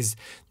on it is,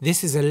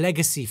 this is a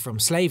legacy from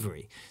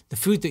slavery. The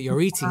food that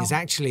you're eating is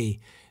actually,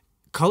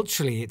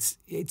 culturally, it's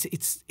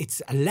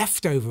a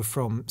leftover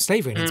from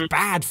slavery, and it's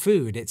bad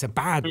food. It's a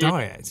bad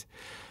diet.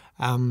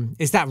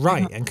 Is that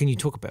right? And can you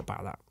talk a bit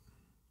about that?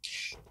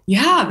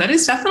 Yeah, that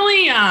is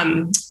definitely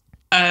an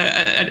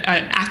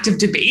active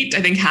debate,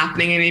 I think,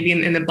 happening maybe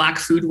in the Black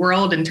food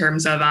world in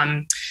terms of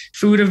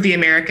food of the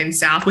American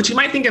South, which you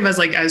might think of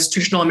as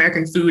traditional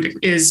American food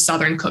is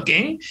Southern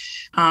cooking.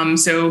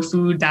 So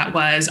food that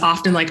was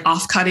often like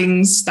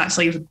offcuttings that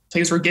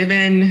slaves were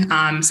given.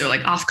 So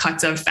like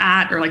offcuts of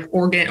fat or like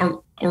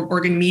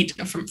organ meat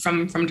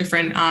from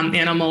different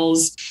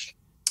animals.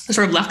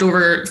 Sort of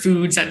leftover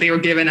foods that they were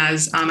given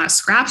as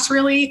scraps,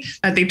 really,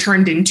 that they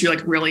turned into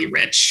like really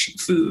rich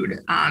food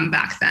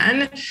back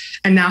then,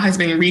 and now has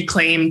been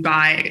reclaimed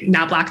by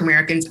now Black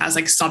Americans as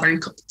like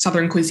Southern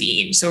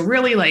cuisine. So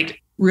really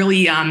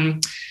a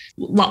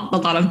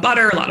lot of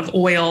butter, a lot of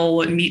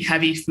oil, meat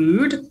heavy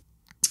food.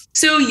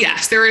 So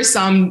yes, there's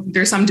some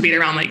debate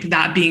around like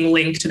that being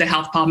linked to the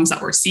health problems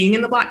that we're seeing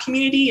in the Black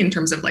community in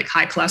terms of like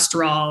high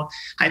cholesterol,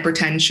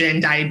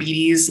 hypertension,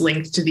 diabetes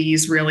linked to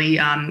these really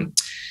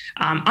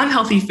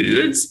unhealthy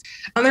foods.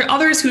 And there are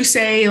others who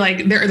say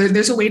like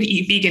there's a way to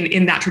eat vegan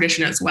in that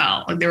tradition as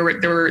well. There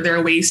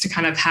are ways to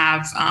kind of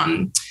have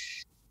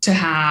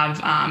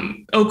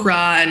okra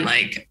and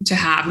like to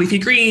have leafy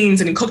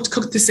greens and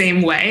cooked the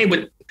same way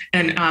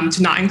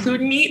to not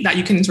include meat, that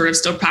you can sort of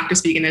still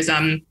practice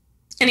veganism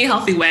in a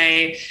healthy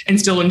way and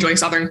still enjoy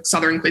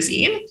Southern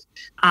cuisine.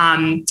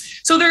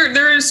 So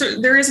there is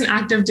an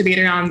active debate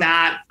around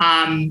that.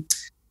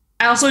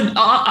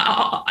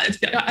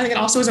 think it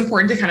also is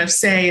important to kind of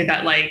say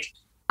that like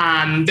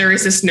there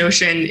is this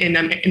notion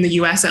in the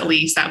US at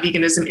least that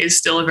veganism is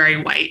still a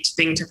very white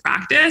thing to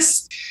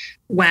practice,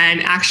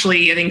 when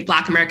actually I think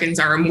Black Americans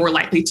are more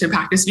likely to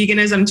practice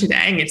veganism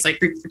today, and it's like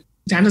 3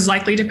 times as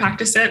likely to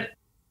practice it.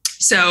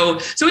 So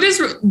it is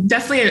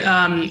definitely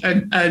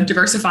a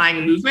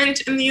diversifying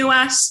movement in the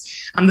US.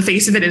 The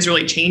face of it is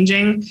really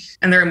changing,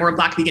 and there are more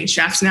Black vegan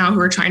chefs now who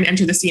are trying to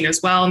enter the scene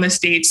as well in the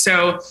States.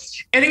 So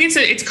I think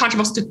it's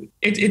controversial.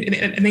 I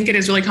think it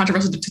is really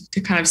controversial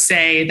to kind of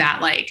say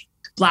that like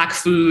Black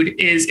food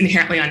is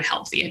inherently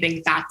unhealthy. I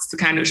think that's the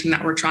kind of notion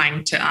that we're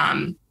trying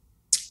to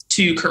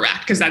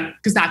correct, because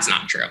that's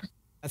not true.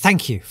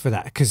 Thank you for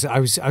that, because I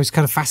was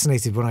kind of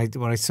fascinated when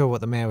I saw what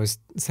the mayor was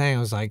saying. I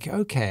was like,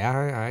 okay,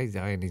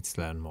 I need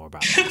to learn more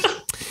about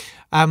that.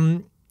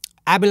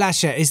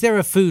 Abhilasha, is there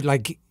a food,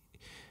 like,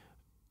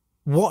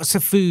 what's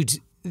a food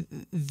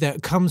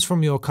that comes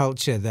from your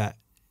culture that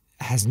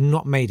has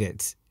not made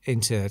it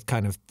into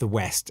kind of the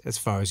West, as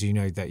far as you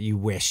know, that you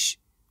wish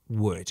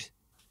would?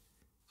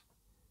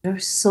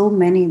 There's so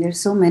many. There's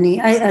some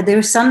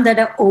that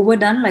are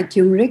overdone, like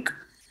turmeric.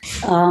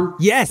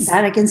 Yes,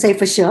 that I can say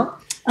for sure.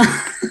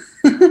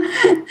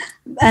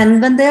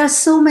 And when there are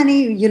so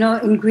many,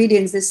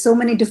 ingredients, there's so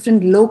many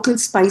different local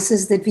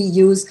spices that we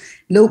use,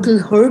 local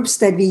herbs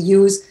that we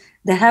use.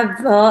 They have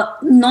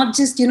not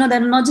just, they're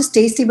not just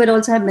tasty, but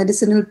also have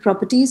medicinal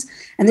properties,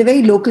 and they're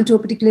very local to a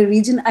particular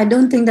region. I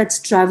don't think that's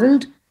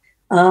traveled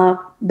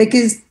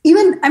because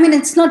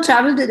it's not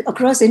traveled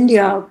across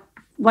India.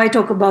 Why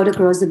talk about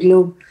across the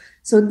globe?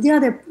 So yeah,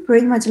 there are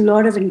pretty much a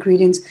lot of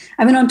ingredients.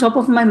 On top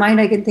of my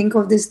mind, I can think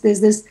of this.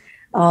 There's this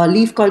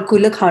leaf called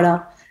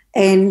kulakhara.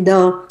 And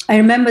I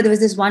remember there was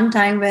this one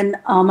time when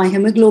my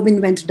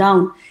hemoglobin went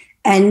down,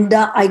 and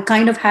I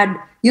kind of had,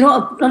 a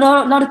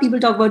lot of people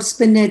talk about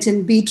spinach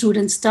and beetroot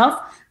and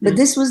stuff, but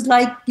this was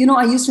like,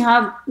 I used to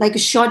have like a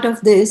shot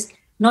of this,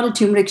 not a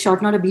turmeric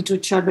shot, not a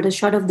beetroot shot, but a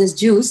shot of this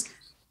juice,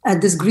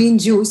 this green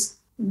juice,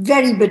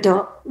 very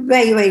bitter,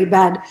 very, very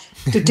bad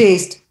to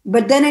taste.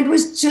 But then it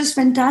was just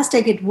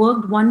fantastic. It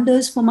worked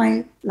wonders for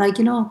my,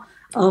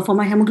 for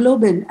my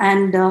hemoglobin.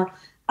 And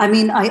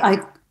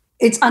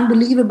it's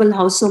unbelievable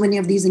how so many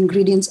of these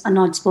ingredients are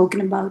not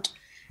spoken about.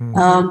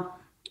 Mm-hmm.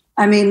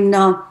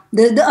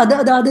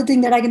 The other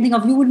thing that I can think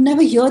of, you would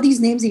never hear these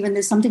names even.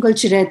 There's something called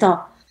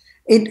chireta.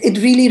 It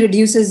really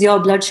reduces your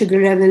blood sugar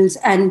levels,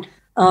 and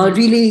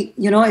really,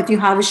 if you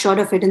have a shot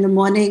of it in the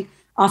morning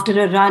after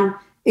a run,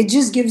 it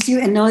just gives you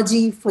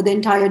energy for the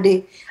entire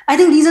day. I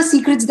think these are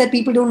secrets that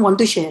people don't want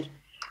to share.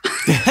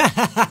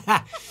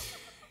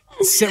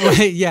 So,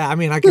 yeah,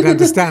 I could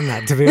understand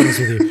that, to be honest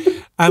with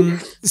you.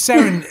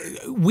 Seren,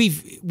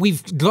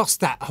 we've lost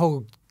that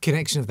whole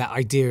connection of that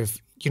idea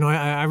of,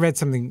 I read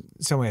something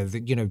somewhere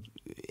that,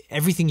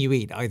 everything you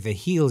eat either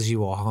heals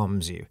you or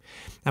harms you.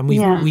 And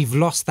we've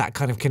lost that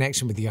kind of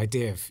connection with the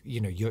idea of,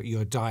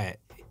 your diet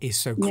is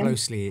so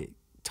closely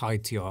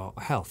tied to your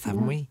health,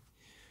 haven't we?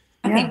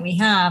 I think we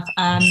have.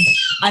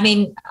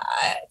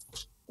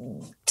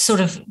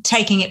 Sort of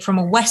taking it from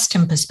a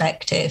Western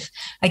perspective,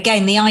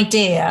 again, the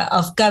idea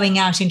of going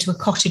out into a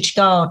cottage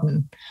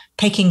garden,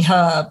 picking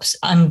herbs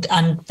and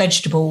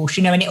vegetables,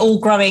 and it all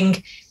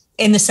growing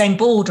in the same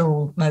border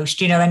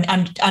almost,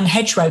 and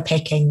hedgerow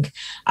picking.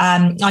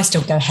 I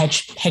still go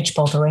hedge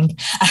bothering,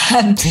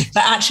 but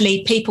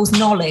actually people's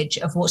knowledge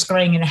of what's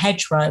growing in a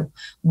hedgerow,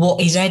 what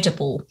is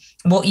edible,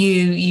 what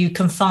you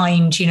can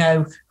find,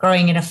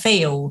 growing in a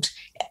field,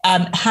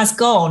 has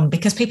gone,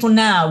 because people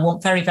now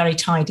want very, very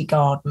tidy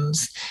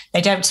gardens.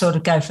 They don't sort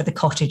of go for the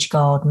cottage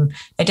garden.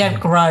 They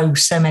don't grow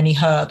so many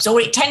herbs, or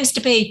it tends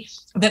to be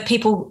that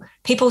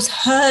people's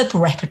herb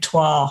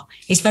repertoire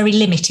is very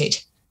limited.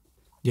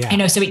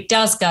 Yeah. So it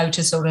does go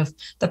to sort of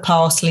the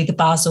parsley, the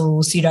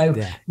basils,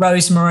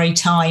 rosemary,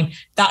 thyme.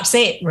 That's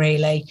it,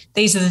 really.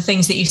 These are the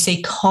things that you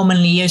see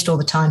commonly used all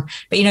the time.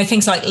 But,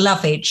 things like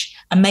lovage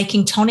and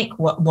making tonic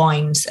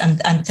wines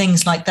and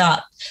things like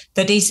that,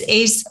 that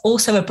is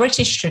also a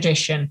British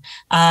tradition,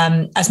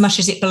 as much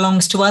as it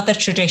belongs to other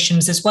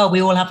traditions as well.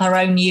 We all have our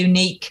own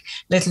unique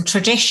little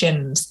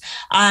traditions.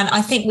 And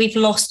I think we've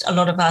lost a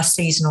lot of our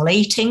seasonal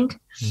eating.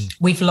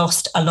 We've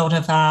lost a lot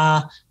of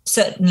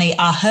certainly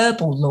our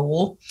herbal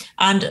lore,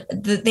 and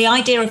the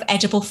idea of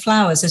edible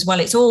flowers as well.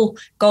 It's all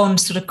gone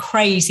sort of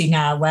crazy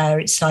now, where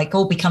it's like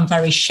all become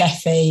very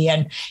chefy,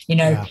 and, you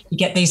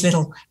get these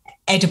little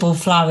edible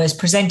flowers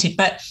presented,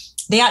 but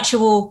the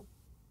actual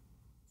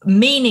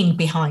meaning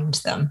behind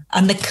them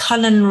and the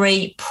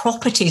culinary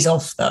properties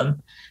of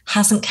them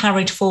hasn't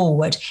carried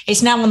forward.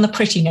 It's now on the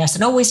prettiness,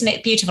 and isn't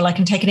it beautiful? I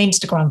can take an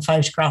Instagram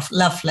photograph,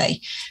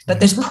 lovely, but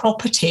there's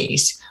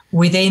properties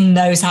within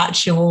those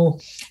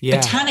actual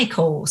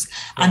botanicals,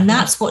 and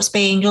that's what's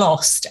being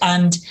lost,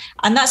 and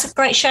that's a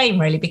great shame,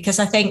 really, because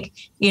I think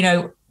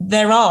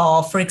there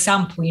are, for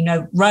example,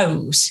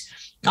 rose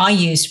I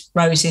use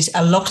roses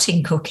a lot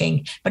in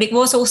cooking, but it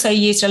was also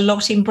used a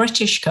lot in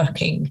British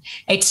cooking.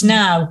 It's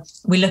now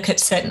we look at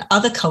certain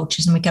other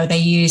cultures and we go, they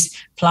use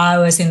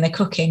flowers in their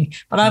cooking.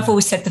 But I've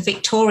always said the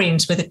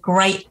Victorians were the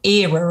great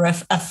era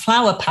of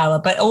flower power,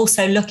 but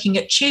also looking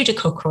at Tudor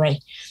cookery.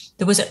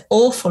 There was an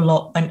awful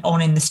lot went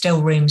on in the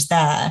still rooms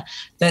there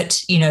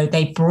that, you know,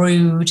 they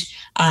brewed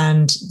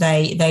and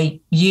they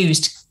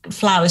used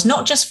flowers,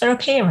 not just for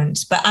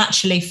appearance, but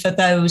actually for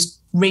those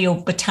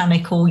real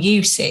botanical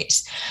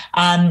uses.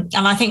 And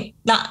I think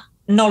that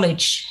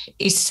knowledge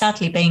is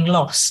sadly being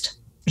lost,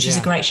 which is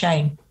a great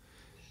shame.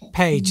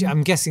 Paige,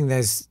 I'm guessing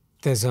there's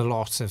a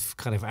lot of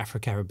kind of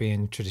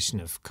Afro-Caribbean tradition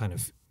of kind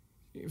of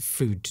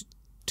food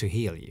to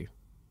heal you.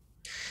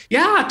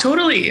 Yeah,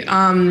 totally.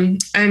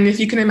 And if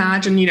you can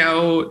imagine, you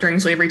know, during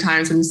slavery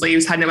times when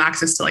slaves had no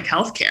access to like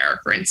healthcare,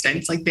 for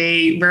instance, like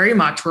they very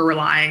much were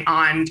relying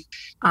on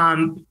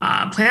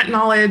plant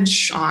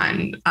knowledge,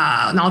 on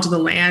knowledge of the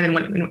land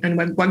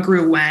and what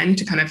grew when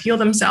to kind of heal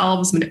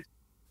themselves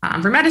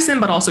for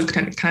medicine, but also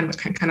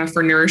kind of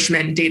for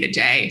nourishment day to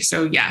day.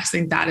 So yes, I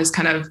think that is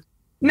kind of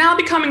now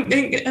becoming,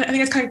 I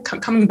think it's kind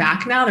of coming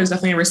back now. There's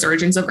definitely a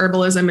resurgence of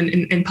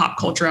herbalism in pop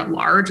culture at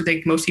large. I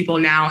think most people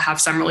now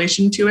have some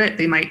relation to it.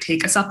 They might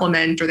take a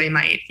supplement or they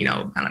might, you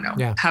know, I don't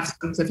know, have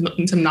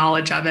some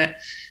knowledge of it.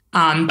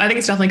 But I think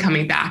it's definitely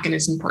coming back and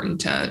it's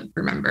important to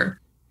remember.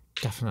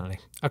 Definitely.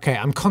 Okay,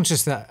 I'm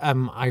conscious that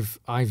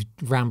I've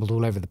rambled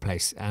all over the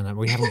place and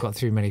we haven't got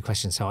through many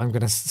questions, so I'm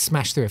going to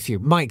smash through a few.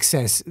 Mike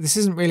says, this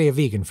isn't really a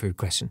vegan food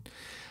question.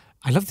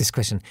 I love this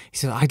question. He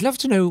says, I'd love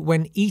to know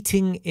when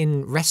eating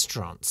in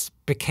restaurants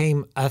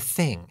became a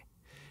thing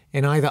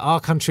in either our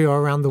country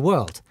or around the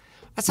world.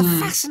 That's a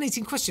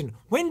fascinating question.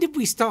 When did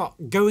we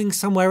start going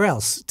somewhere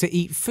else to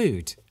eat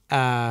food?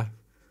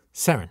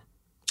 Seren?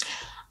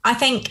 I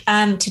think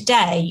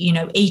today, you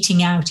know,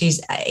 eating out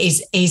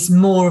is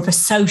more of a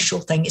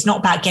social thing. It's not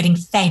about getting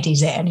fed,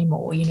 is it,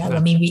 anymore? You know, I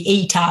mean, we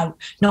eat out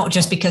not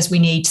just because we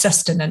need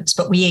sustenance,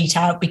 but we eat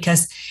out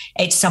because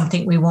it's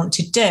something we want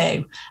to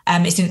do.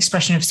 It's an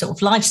expression of sort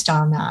of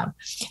lifestyle now.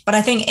 But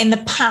I think in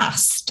the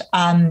past,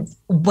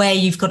 where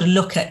you've got to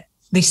look at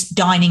this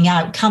dining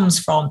out comes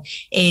from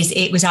is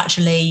it was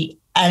actually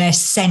an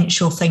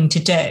essential thing to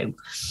do.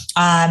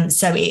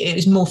 So it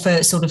was more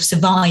for sort of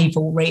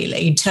survival,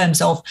 really, in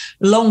terms of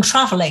long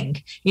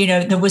travelling. You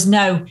know, there was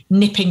no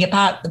nipping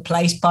about the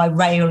place by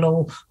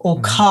rail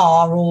or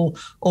car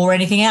or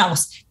anything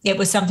else. It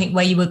was something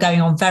where you were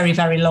going on very,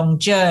 very long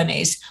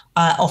journeys,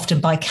 often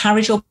by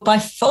carriage or by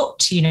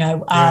foot. You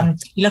know,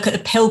 you look at the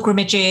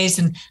pilgrimages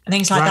and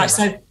things like that.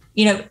 So,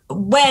 you know,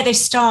 where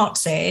this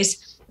starts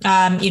is,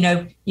 you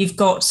know, you've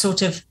got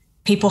sort of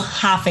people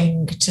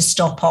having to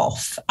stop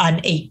off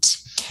and eat.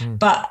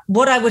 But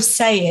what I would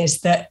say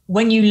is that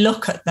when you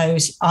look at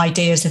those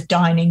ideas of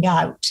dining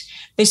out,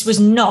 this was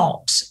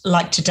not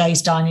like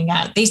today's dining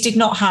out. These did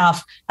not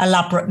have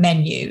elaborate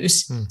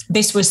menus.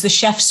 This was the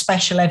chef's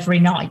special every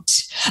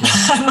night.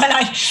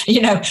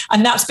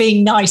 And that's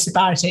being nice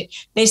about it.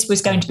 This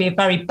was going to be a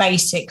very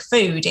basic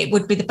food. It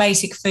would be the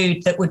basic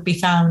food that would be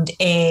found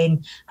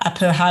in a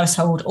poor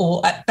household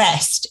or at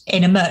best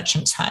in a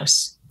merchant's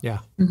house. Yeah.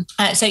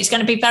 So it's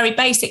going to be very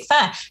basic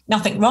fare.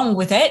 Nothing wrong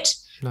with it,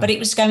 but it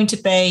was going to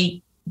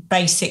be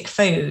basic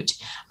food.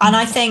 And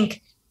I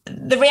think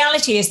the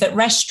reality is that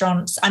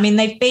restaurants, I mean,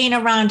 they've been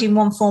around in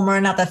one form or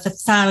another for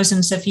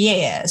thousands of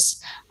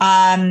years.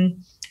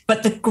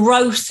 But the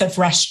growth of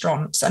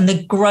restaurants and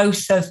the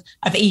growth of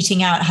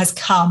eating out has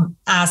come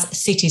as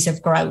cities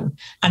have grown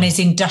and as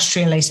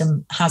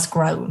industrialism has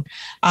grown.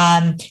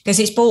 Because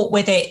it's brought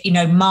with it, you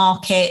know,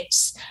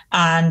 markets,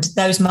 and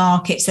those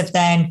markets have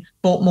then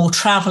brought more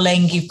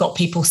travelling. You've got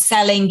people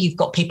selling, you've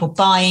got people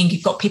buying,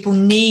 you've got people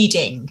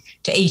needing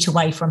to eat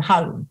away from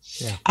home.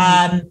 Yeah.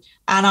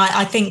 And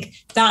I think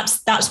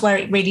that's where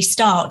it really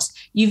starts.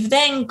 You've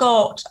then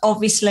got,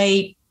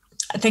 obviously,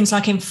 things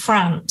like in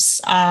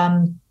France,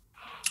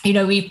 you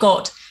know, we've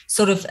got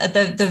sort of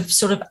the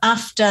sort of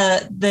after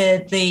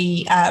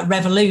the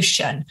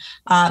revolution,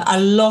 a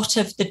lot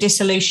of the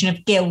dissolution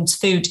of guilds,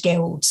 food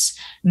guilds,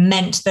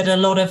 meant that a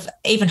lot of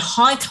even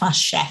high class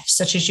chefs,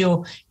 such as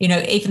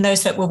even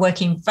those that were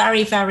working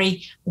very,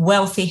 very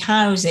wealthy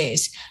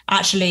houses,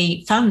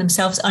 actually found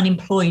themselves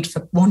unemployed,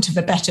 for want of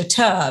a better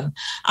term,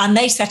 and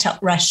they set up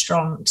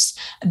restaurants.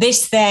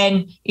 This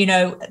then, you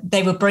know,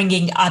 they were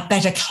bringing a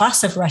better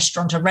class of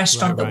restaurant, a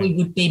restaurant that we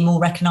would be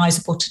more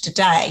recognisable to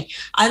today.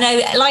 I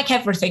know, like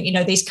everything, you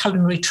know, these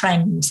culinary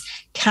trends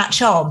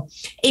catch on.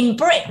 In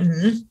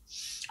Britain,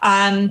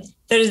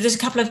 there's a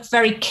couple of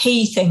very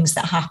key things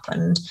that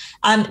happened.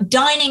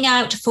 Dining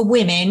out for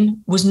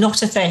women was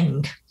not a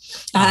thing.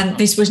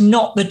 This was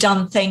not the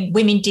done thing.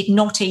 Women did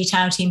not eat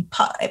out in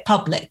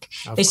public.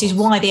 This is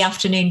why the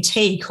afternoon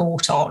tea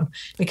caught on,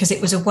 because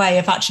it was a way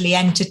of actually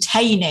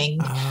entertaining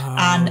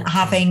and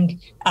having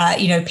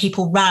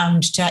people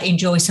round to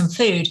enjoy some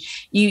food.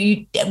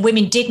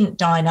 Women didn't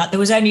dine out. There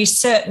was only a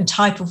certain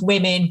type of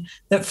women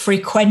that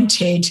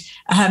frequented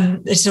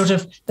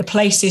the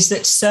places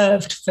that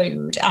served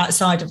food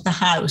outside of the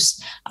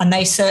house, and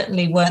they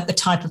certainly weren't the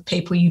type of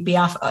people you'd be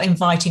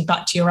inviting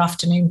back to your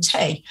afternoon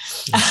tea.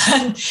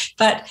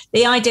 But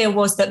the idea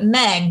was that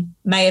men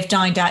may have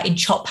dined out in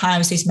chop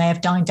houses, may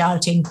have dined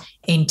out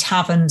in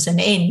taverns and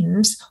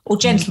inns or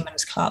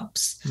gentlemen's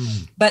clubs.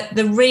 But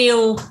the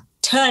real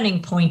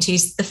turning point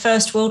is the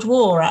First World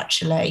War,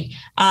 actually.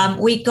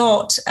 We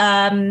got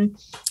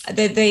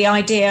the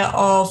idea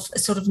of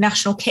sort of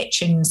national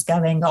kitchens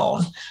going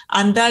on.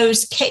 And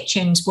those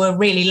kitchens were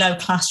really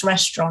low-class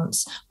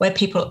restaurants where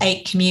people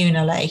ate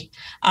communally.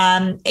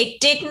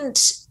 It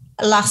didn't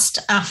last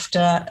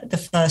after the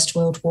First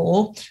World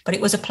War, but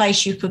it was a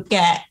place you could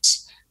get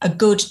a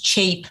good,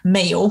 cheap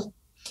meal.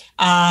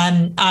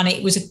 And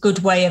it was a good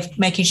way of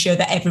making sure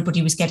that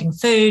everybody was getting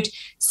food.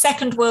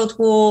 Second World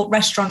War,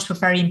 restaurants were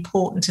very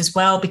important as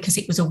well, because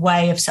it was a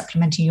way of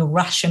supplementing your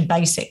ration,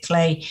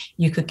 basically.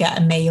 You could get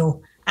a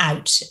meal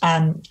out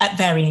at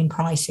varying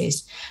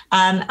prices.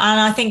 And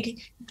I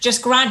think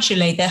just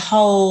gradually the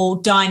whole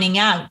dining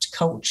out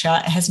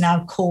culture has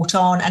now caught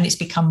on, and it's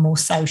become more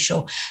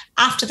social.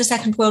 After the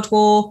Second World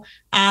War,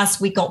 as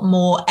we got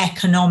more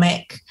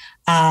economic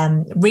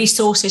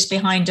resources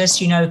behind us,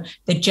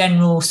 the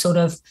general sort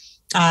of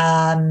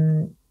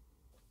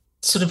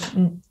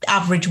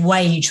average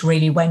wage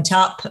really went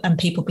up and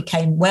people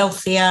became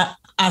wealthier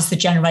as the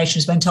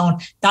generations went on.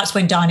 That's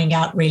when dining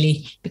out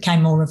really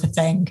became more of a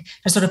thing.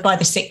 And sort of by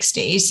the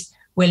 60s,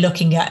 we're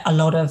looking at a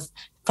lot of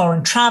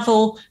foreign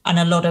travel and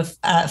a lot of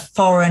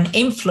foreign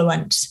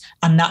influence.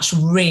 And that's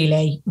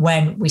really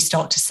when we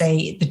start to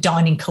see the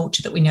dining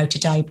culture that we know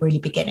today really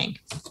beginning.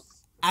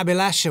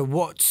 Abhilasha,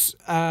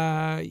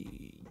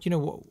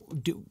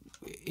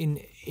 in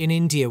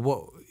India,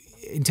 what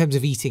in terms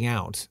of eating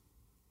out,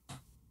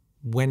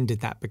 when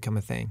did that become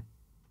a thing?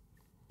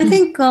 I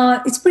think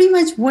it's pretty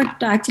much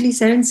what actually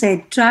Seren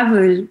said.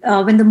 Travel,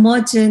 when the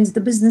merchants,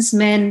 the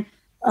businessmen,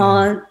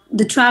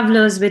 the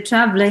travelers were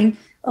traveling,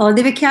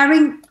 they were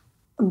carrying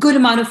a good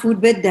amount of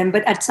food with them,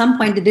 but at some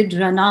point they did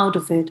run out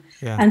of it.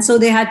 Yeah. And so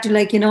they had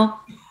to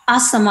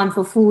ask someone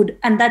for food.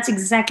 And that's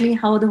exactly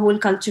how the whole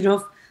culture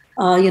of,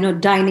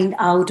 dining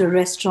out or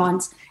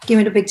restaurants came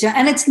into picture.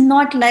 And it's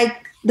not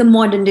like the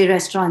modern day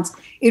restaurants.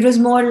 It was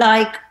more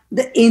like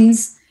the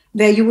inns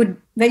where you would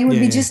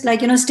be just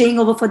staying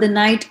over for the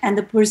night, and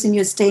the person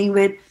you're staying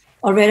with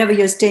or wherever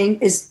you're staying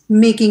is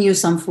making you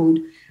some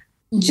food,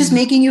 just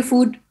making you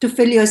food to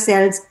fill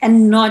yourselves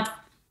and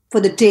not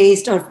for the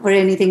taste or for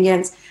anything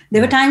else.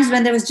 There were times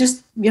when there was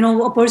just,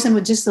 a person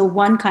would just serve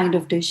one kind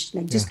of dish,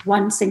 just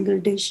one single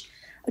dish,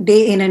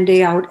 day in and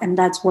day out, and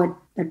that's what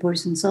that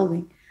person's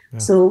serving. Yeah.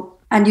 So,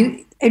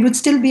 it would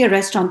still be a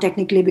restaurant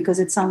technically, because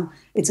it's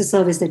a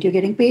service that you're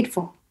getting paid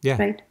for,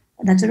 right?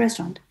 That's a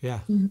restaurant. Yeah.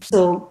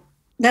 So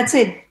that's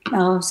it.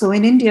 So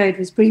in India, it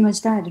was pretty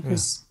much that. It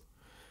was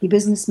the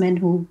businessmen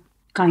who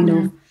kind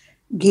of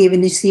gave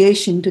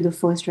initiation to the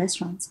first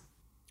restaurants.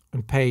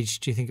 And Paige,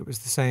 do you think it was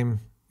the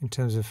same in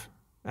terms of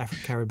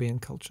Afro-Caribbean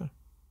culture?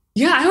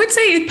 Yeah, I would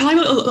say it's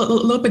probably a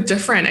little bit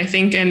different. I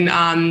think in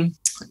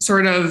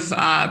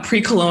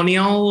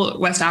pre-colonial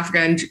West Africa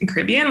and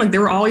Caribbean,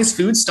 there were always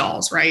food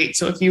stalls, right?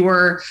 So if you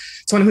were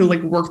someone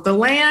who worked the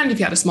land, if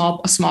you had a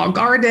small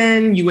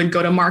garden, you would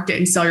go to market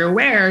and sell your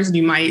wares, and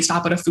you might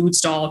stop at a food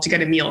stall to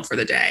get a meal for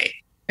the day.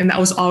 And that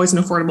was always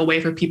an affordable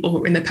way for people who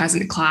were in the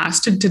peasant class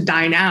to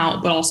dine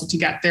out, but also to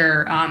get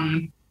their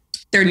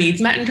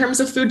needs met in terms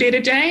of food day to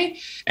day.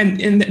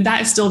 And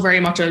that is still very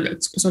much a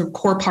sort of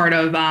core part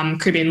of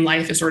Caribbean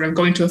life, is sort of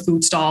going to a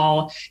food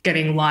stall,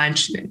 getting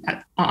lunch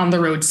on the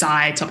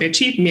roadside, something a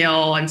cheap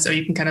meal. And so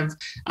you can kind of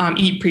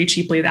eat pretty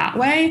cheaply that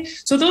way.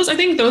 So I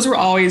think those were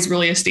always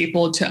really a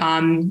staple to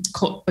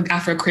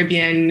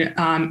Afro-Caribbean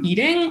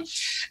eating.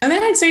 And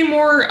then I'd say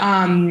more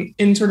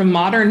in sort of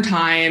modern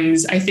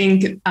times, I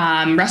think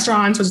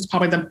restaurants was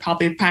probably the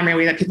primary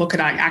way that people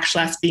could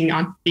access being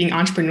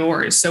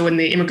entrepreneurs. So when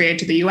they immigrated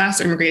to the US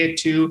or immigrated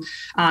to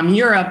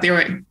Europe, they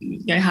were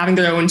having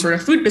their own sort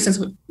of food business.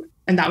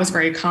 And that was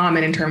very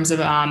common in terms of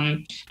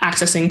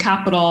accessing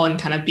capital and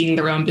kind of being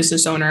their own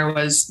business owner,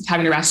 was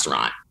having a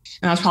restaurant.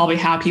 And that's probably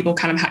how people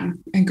kind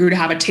of grew to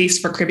have a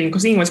taste for Caribbean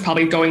cuisine, was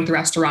probably going to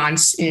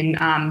restaurants in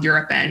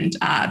Europe and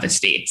the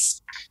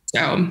States.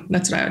 So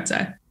that's what I would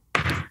say.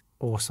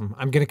 Awesome.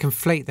 I'm going to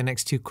conflate the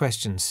next two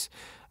questions.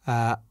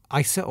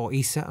 Isa or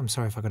Isa, I'm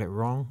sorry if I got it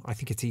wrong. I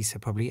think it's Isa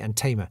probably, and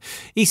Tamer.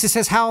 Isa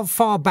says, how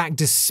far back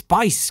does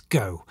spice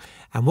go?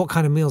 And what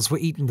kind of meals were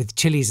eaten with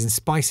chilies and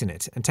spice in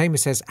it? And Tamer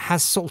says,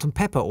 has salt and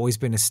pepper always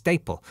been a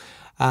staple?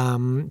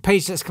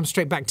 Paige, let's come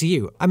straight back to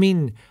you. I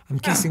mean, I'm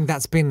guessing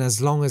that's been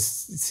as long as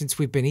since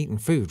we've been eating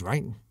food,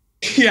 right?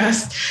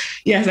 Yes,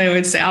 I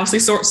would say obviously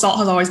salt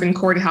has always been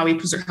core to how we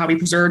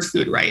preserve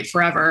food, right,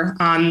 forever.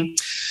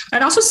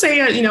 I'd also say,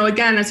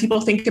 again, as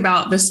people think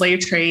about the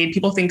slave trade,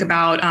 people think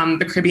about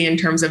the Caribbean in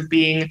terms of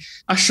being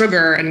a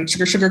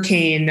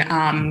sugarcane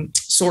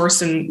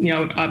source and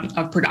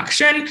of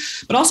production,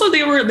 but also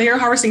they are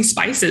harvesting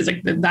spices.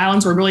 Like the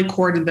islands were really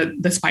core to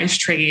the spice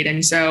trade,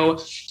 and so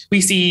we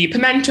see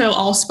pimento,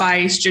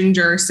 allspice,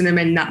 ginger,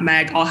 cinnamon,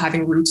 nutmeg, all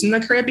having roots in the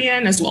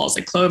Caribbean, as well as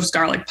like cloves,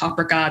 garlic,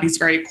 paprika. These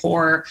very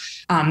core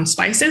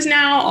spices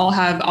now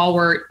all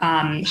were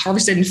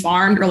harvested and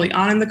farmed early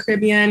on in the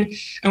Caribbean,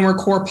 and were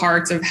core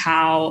parts of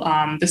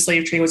how the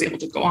slave trade was able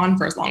to go on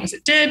for as long as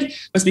it did,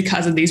 was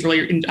because of these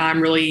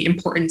really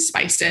important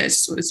spices.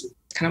 So it's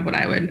kind of what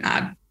I would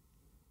add.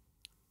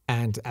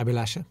 And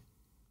Abhilasha?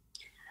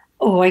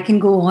 Oh, I can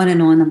go on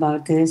and on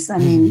about this. I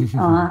mean,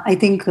 I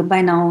think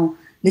by now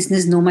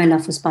listeners know my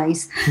love for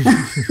spice.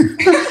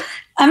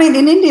 I mean,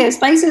 in India,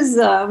 spices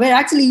were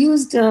actually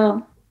used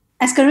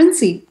as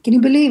currency. Can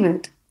you believe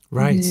it?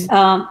 Right.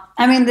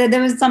 I mean,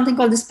 there was something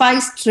called the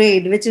spice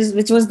trade, which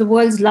was the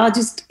world's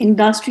largest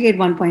industry at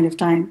one point of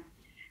time.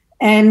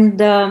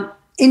 And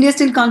India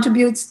still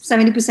contributes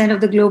 70%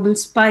 of the global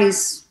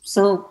spice.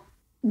 So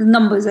the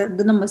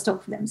numbers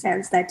talk for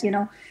themselves that,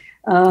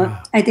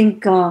 I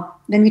think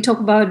when we talk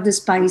about the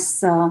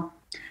spice,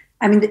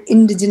 I mean,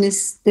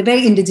 they're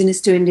very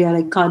indigenous to India,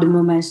 like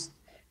cardamom,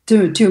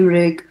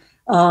 turmeric,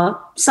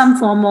 some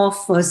form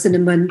of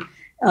cinnamon.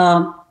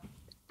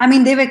 I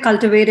mean, they were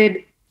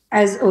cultivated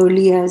as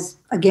early as,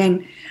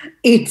 again,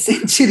 8th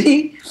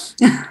century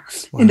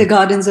in the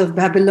gardens of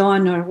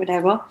Babylon or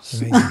whatever.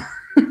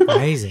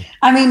 Amazing.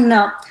 I mean,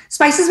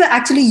 spices were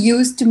actually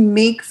used to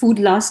make food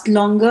last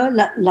longer,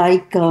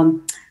 like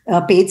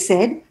Paige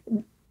said.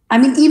 I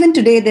mean, even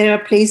today, there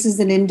are places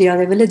in India,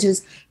 there are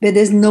villages where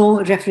there's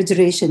no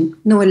refrigeration,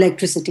 no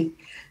electricity.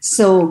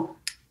 So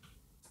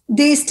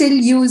they still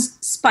use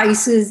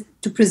spices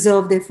to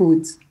preserve their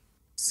foods.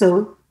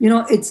 So,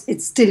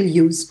 it's still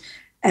used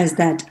as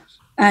that.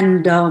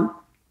 And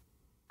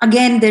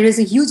again, there is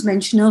a huge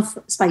mention of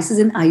spices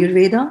in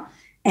Ayurveda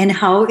and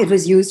how it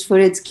was used for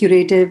its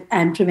curative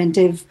and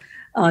preventive,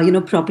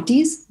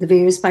 properties, the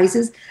various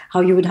spices,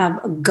 how you would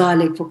have a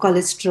garlic for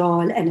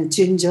cholesterol and a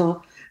ginger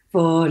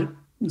for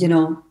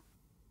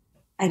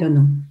I don't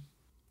know,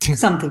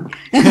 something.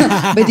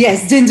 But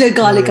yes, ginger,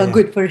 garlic are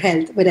good for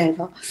health,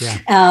 whatever.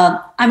 Yeah.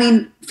 I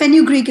mean,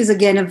 fenugreek is,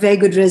 again, a very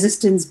good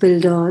resistance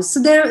builder.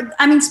 So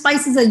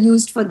spices are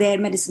used for their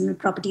medicinal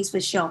properties for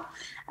sure.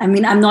 I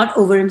mean, I'm not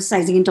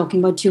overemphasizing and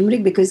talking about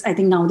turmeric because I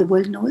think now the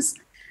world knows.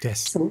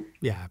 Yes. So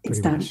yeah,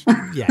 pretty much.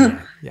 Done.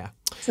 Yeah.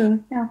 So,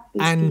 yeah.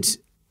 Basically.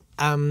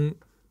 And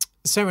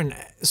Seren,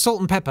 salt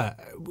and pepper.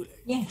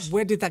 Yes.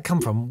 Where did that come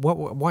from?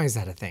 Why is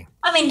that a thing?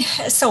 I mean,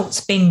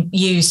 salt's been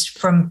used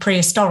from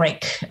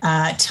prehistoric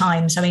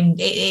times. I mean,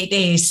 it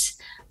is,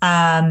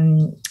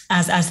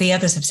 as the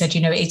others have said,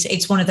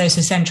 it's one of those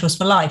essentials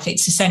for life.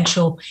 It's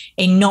essential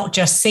in not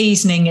just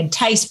seasoning and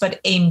taste,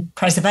 but in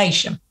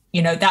preservation.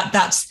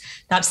 That's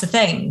the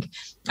thing.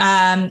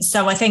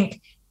 So I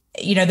think,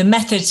 the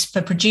methods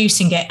for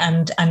producing it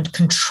and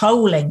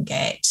controlling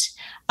it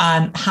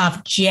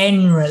have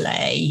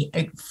generally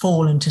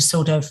fallen to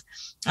sort of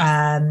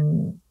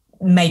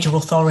major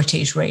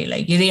authorities,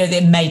 really,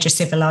 the major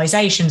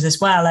civilizations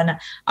as well. And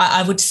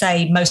I would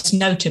say most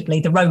notably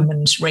the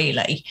Romans,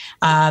 really,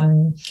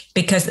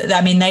 because,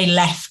 I mean, they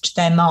left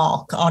their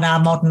mark on our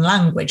modern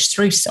language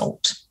through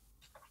salt.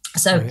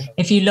 So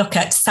if you look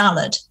at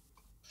salad,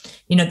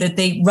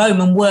 the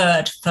Roman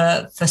word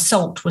for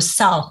salt was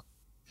sal.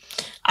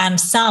 And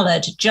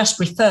salad just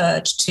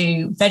referred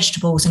to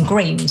vegetables and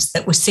greens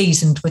that were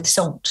seasoned with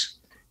salt.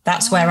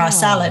 That's where our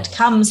salad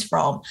comes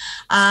from.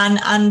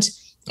 And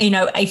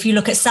if you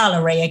look at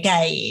celery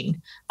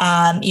again,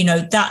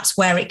 that's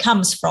where it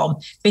comes from,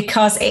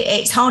 because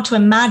it's hard to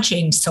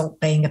imagine salt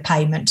being a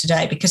payment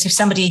today. Because if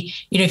somebody,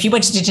 if you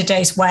went into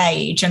today's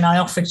wage and I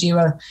offered you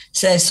a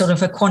sort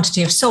of a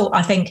quantity of salt,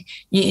 I think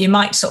you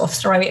might sort of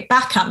throw it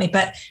back at me.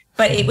 But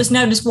it was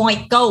known as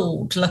white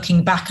gold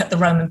looking back at the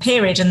Roman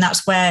period. And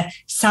that's where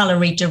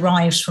celery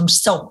derives from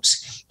salt.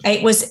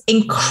 It was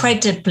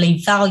incredibly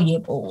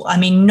valuable. I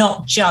mean,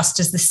 not just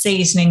as the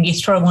seasoning you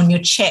throw on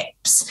your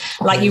chips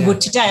like you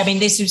would today. I mean,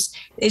 this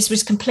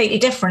was completely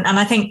different. And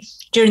I think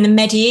during the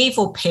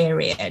medieval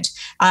period,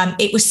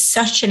 it was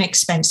such an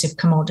expensive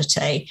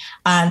commodity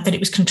that it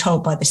was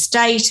controlled by the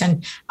state.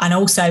 And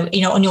also,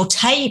 on your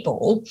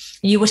table,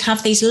 you would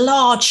have these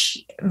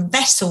large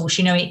vessels,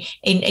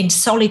 in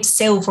solid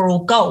silver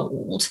or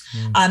gold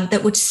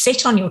that would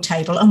sit on your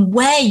table. And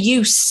where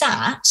you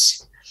sat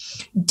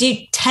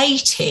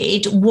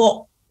dictated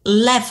what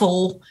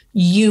level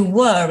you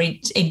were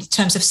in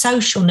terms of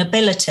social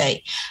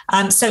nobility.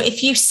 So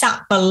if you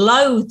sat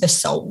below the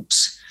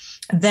salt,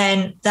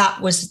 then that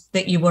was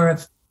that you were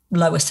of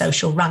lower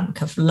social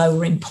rank, of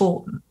lower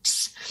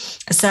importance.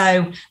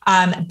 So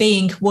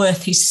being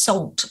worth his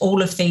salt,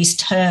 all of these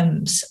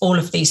terms, all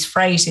of these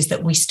phrases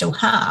that we still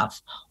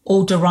have,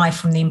 all derive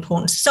from the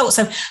importance of salt.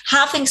 So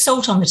having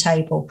salt on the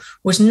table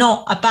was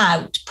not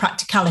about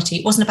practicality.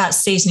 It wasn't about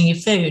seasoning your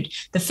food.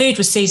 The food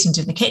was seasoned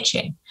in the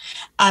kitchen.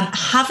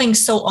 Having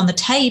salt on the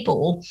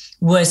table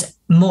was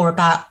more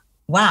about,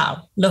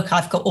 wow, look,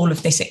 I've got all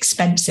of this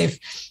expensive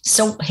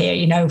salt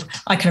here,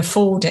 I can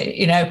afford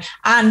it,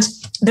 And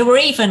there were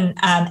even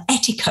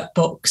etiquette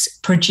books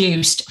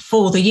produced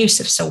for the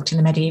use of salt in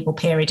the medieval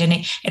period. And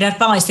it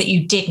advised that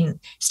you didn't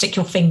stick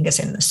your fingers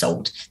in the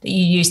salt, that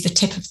you used the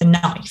tip of the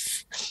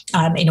knife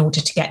in order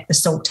to get the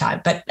salt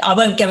out. But I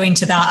won't go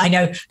into that. I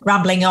know,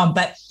 rambling on.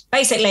 But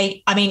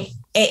basically, I mean,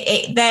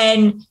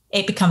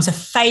 it becomes a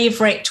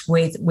favourite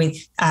with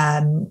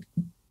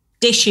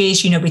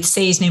dishes, with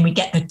seasoning. We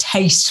get the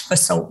taste for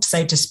salt,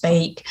 so to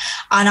speak.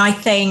 And I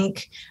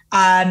think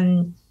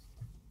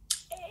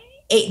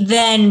it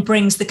then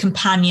brings the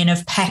companion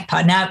of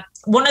pepper. Now,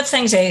 one of the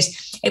things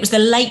is, it was the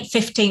late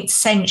 15th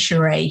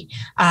century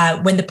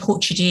when the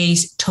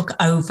Portuguese took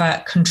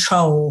over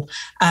control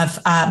of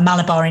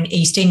Malabar in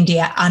East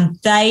India, and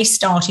they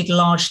started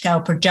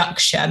large-scale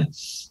production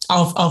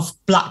of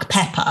black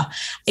pepper.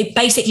 It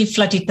basically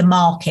flooded the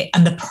market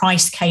and the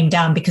price came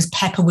down because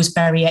pepper was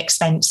very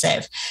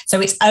expensive.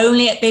 So it's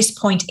only at this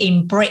point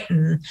in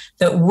Britain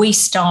that we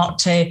start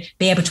to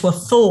be able to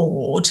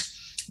afford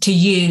to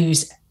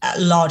use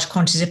large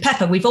quantities of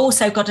pepper. We've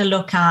also got to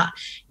look at,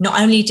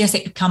 not only does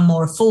it become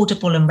more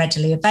affordable and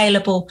readily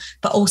available,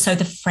 but also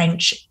the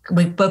French,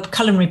 we're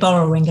culinary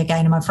borrowing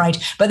again, I'm afraid,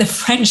 but the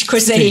French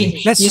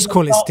cuisine. Let's just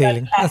call it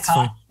stealing. That's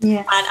fine.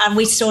 Yeah. And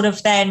we sort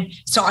of then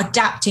start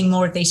adapting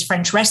more of these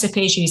French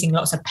recipes using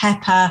lots of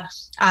pepper.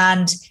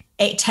 And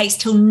it takes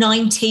till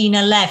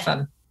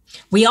 1911.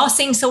 We are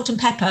seeing salt and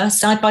pepper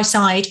side by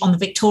side on the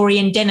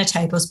Victorian dinner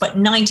tables, but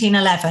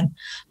 1911,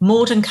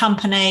 Maud and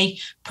Company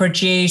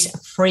produce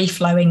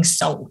free-flowing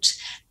salt.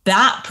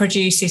 That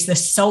produces the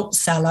salt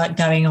cellar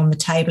going on the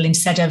table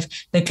instead of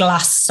the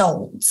glass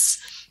salts.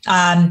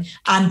 And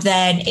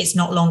then it's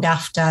not long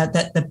after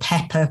that the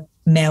pepper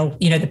mill,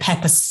 the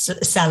pepper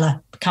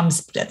cellar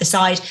comes at the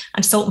side,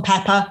 and salt and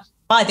pepper,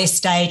 by this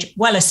stage,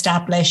 well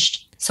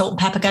established, salt and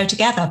pepper go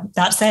together.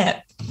 That's it.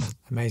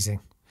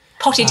 Amazing.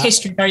 Potted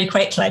history very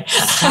quickly.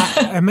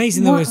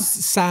 Amazing. There was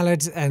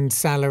salad and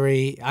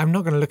celery. I'm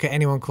not going to look at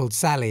anyone called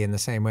Sally in the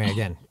same way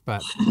again.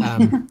 But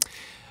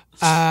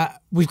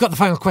we've got the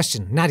final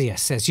question. Nadia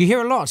says, you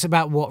hear a lot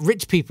about what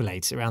rich people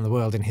ate around the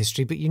world in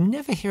history, but you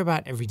never hear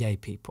about everyday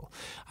people.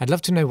 I'd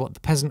love to know what the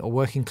peasant or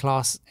working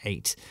class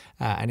ate,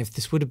 and if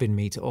this would have been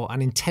meat or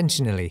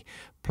unintentionally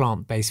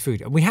plant-based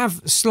food. And we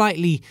have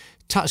slightly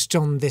touched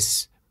on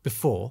this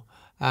before.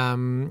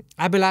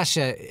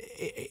 Abhilasha,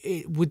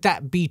 would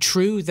that be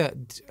true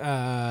that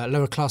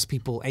lower class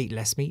people ate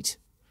less meat?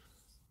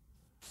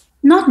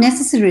 Not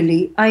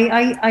necessarily.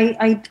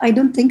 I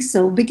don't think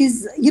so,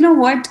 because you know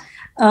what?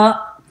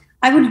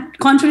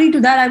 Contrary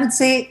to that, I would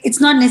say it's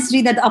not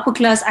necessary that the upper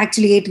class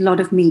actually ate a lot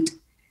of meat.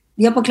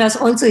 The upper class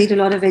also ate a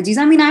lot of veggies.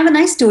 I mean, I have a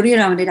nice story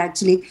around it,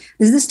 actually.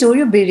 This is the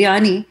story of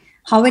biryani,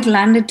 how it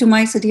landed to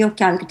my city of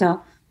Calcutta.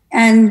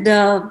 And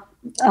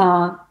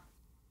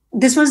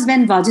this was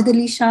when Wajid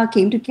Ali Shah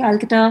came to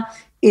Calcutta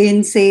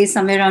in, say,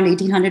 somewhere around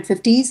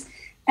 1850s.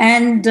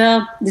 And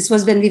this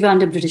was when we were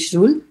under British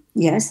rule.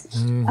 Yes.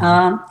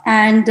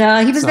 And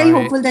he was very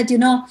hopeful that,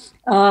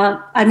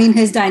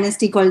 his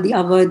dynasty called the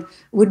Awadh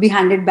would be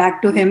handed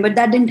back to him. But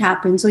that didn't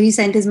happen. So he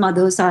sent his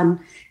mother, son,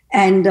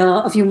 and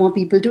a few more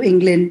people to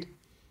England,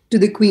 to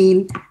the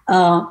Queen,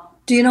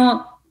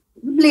 to,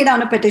 lay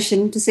down a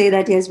petition to say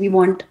that, yes, we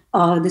want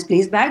this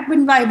place back. But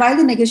while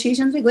the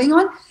negotiations were going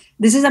on,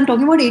 I'm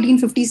talking about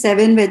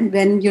 1857 when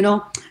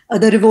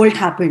the revolt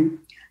happened.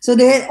 So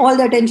all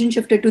the attention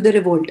shifted to the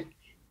revolt.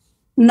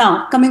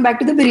 Now, coming back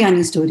to the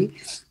biryani story.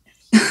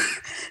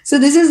 So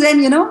this is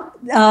when,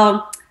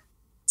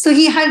 so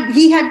he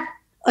had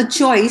a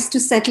choice to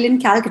settle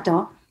in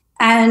Calcutta.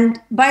 And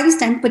by this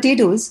time,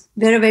 potatoes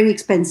were a very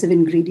expensive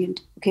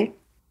ingredient, okay?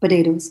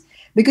 Potatoes,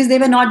 because they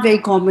were not very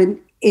common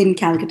in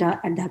Calcutta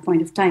at that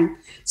point of time.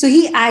 So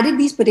he added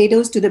these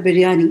potatoes to the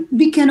biryani.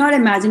 We cannot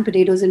imagine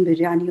potatoes in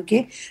biryani,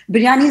 okay?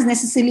 Biryani is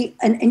necessarily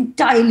an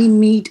entirely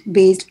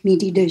meat-based,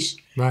 meaty dish.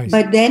 Right.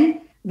 But then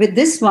with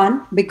this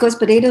one, because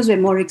potatoes were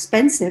more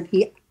expensive,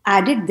 he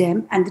added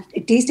them and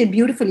it tasted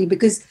beautifully,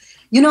 because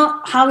you know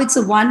how it's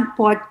a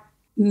one-pot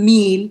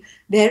meal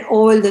where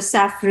all the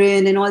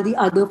saffron and all the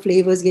other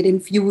flavors get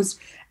infused,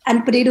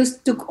 and potatoes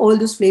took all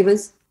those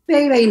flavors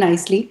very, very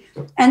nicely.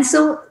 And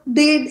so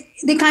they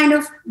kind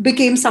of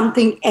became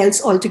something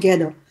else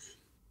altogether.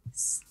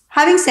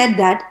 Having said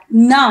that,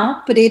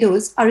 now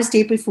potatoes are a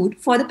staple food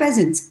for the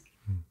peasants.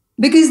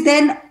 Because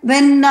then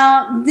when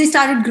they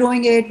started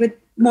growing it with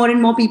more and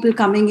more people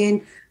coming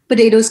in,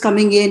 potatoes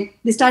coming in,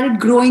 they started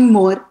growing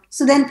more.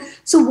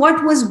 So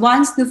what was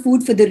once the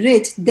food for the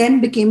rich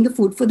then became the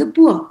food for the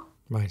poor.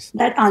 Right.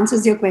 That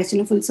answers your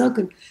question in full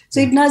circle. So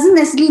it doesn't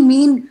necessarily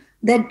mean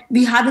that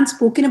we haven't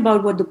spoken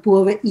about what the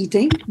poor were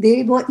eating.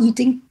 They were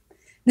eating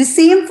the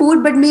same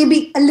food, but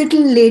maybe a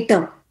little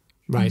later.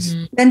 Right.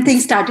 Then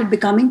things started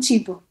becoming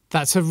cheaper.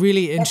 That's a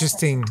really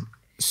interesting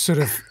sort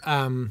of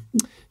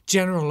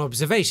general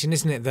observation,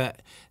 isn't it?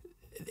 That,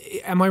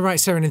 am I right,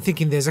 Seren, in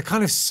thinking there's a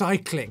kind of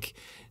cyclic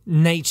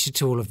nature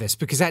to all of this?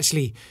 Because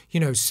actually,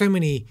 so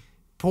many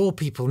poor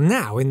people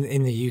now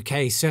in the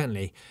UK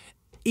certainly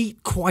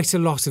eat quite a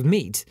lot of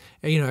meat.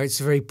 It's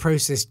very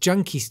processed,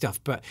 junky stuff,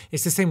 but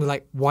it's the same with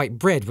like white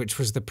bread, which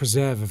was the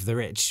preserve of the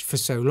rich for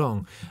so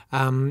long.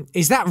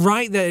 Is that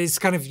right? That it's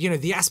kind of,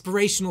 the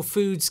aspirational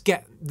foods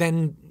get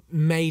then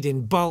made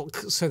in bulk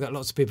so that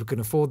lots of people can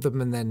afford them,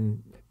 and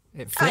then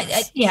it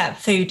fits?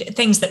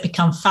 Things that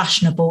become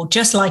fashionable,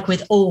 just like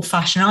with all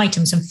fashion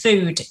items and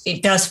food,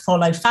 it does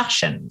follow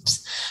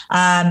fashions.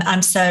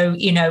 And so,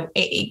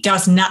 it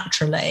does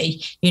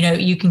naturally,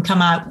 you can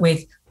come out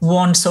with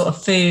one sort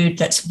of food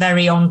that's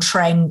very on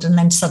trend, and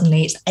then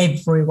suddenly it's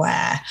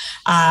everywhere,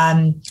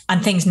 and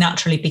things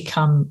naturally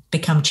become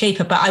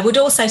cheaper. But I would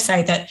also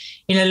say that,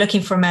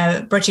 looking from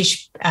a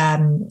British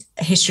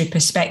history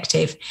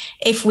perspective,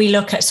 if we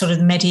look at sort of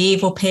the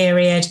medieval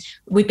period,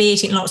 we'd be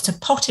eating lots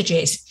of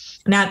pottages.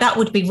 Now that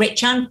would be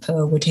rich and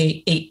poor would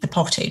eat the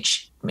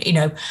pottage,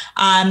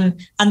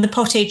 and the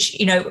pottage,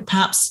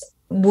 perhaps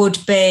would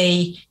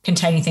be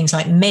containing things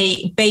like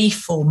meat,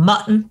 beef or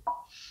mutton.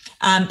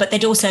 But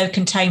they'd also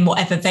contain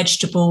whatever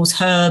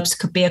vegetables, herbs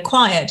could be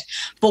acquired.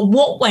 But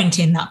what went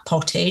in that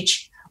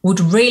pottage would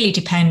really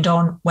depend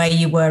on where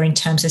you were in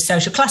terms of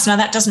social class. Now,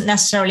 that doesn't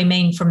necessarily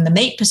mean from the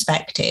meat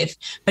perspective,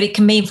 but it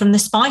can mean from the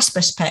spice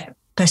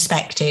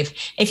perspective.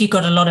 If you've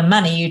got a lot of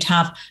money, you'd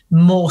have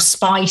more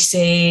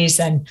spices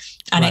and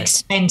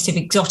expensive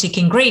exotic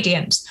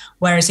ingredients.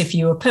 Whereas if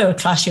you were poorer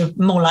class, you're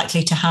more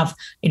likely to have,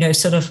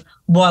 sort of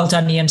wild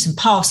onions and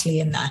parsley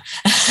in there.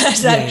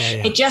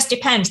 It just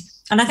depends.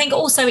 And I think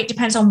also it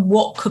depends on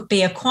what could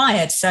be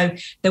acquired. So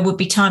there would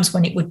be times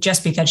when it would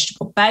just be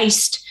vegetable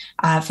based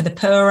for the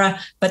poorer,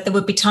 but there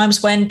would be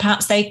times when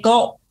perhaps they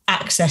got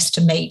access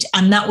to meat,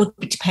 and that would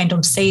depend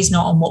on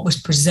seasonal, on what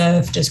was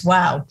preserved as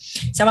well.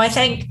 So I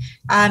think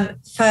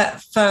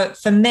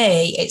for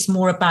me, it's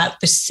more about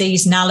the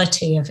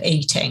seasonality of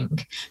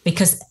eating,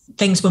 because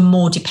things were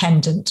more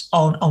dependent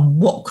on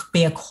what could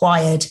be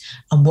acquired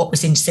and what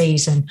was in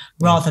season,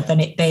 rather than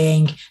it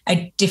being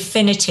a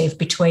definitive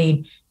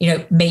between,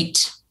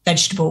 meat,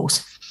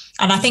 vegetables.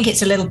 And I think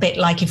it's a little bit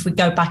like if we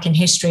go back in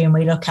history and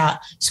we look at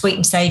sweet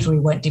and savoury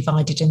weren't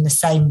divided in the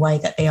same way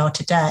that they are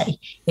today.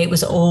 It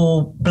was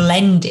all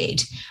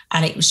blended,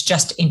 and it was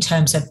just in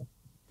terms of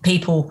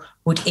people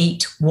would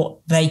eat what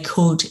they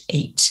could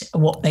eat,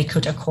 what they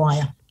could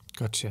acquire.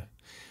 Gotcha.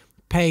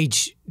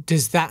 Paige,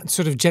 does that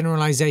sort of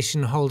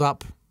generalisation hold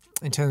up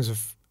in terms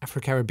of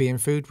Afro-Caribbean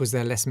food? Was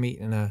there less meat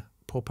in a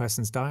poor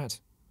person's diet?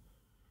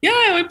 Yeah,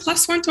 I would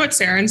plus one to what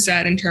Seren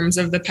said in terms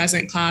of the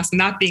peasant class,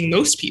 and that being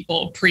most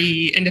people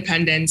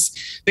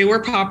pre-independence. They were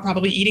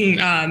probably eating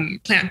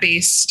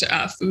plant-based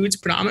foods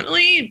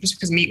predominantly, just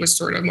because meat was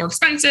sort of more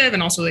expensive,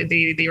 and also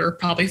they were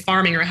probably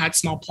farming or had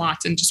small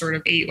plots and just sort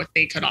of ate what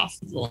they could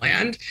off of the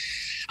land.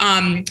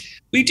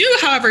 We do,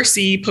 however,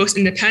 see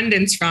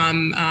post-independence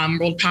from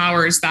world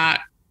powers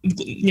that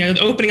the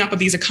opening up of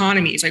these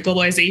economies, like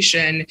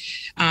globalization,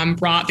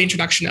 brought the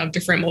introduction of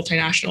different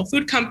multinational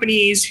food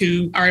companies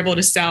who are able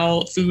to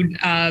sell food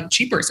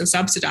cheaper, so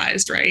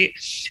subsidized, right?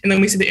 And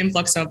then we see the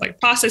influx of like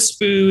processed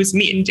foods,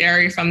 meat and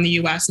dairy from the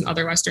US and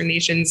other Western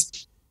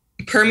nations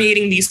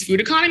permeating these food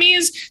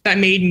economies that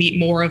made meat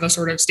more of a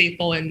sort of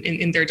staple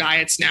in their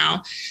diets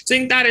now. So I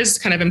think that is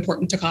kind of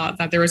important to call out,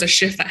 that there was a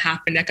shift that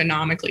happened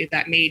economically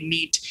that made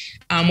meat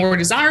more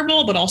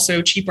desirable, but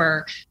also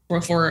cheaper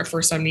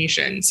for some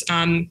nations.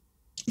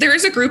 There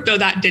is a group, though,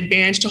 that did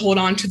manage to hold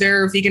on to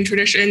their vegan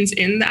traditions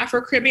in the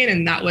Afro-Caribbean,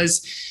 and that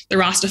was the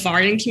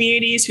Rastafarian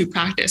communities who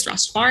practice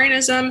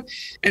Rastafarianism.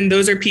 And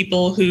those are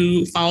people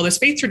who follow this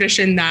faith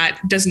tradition that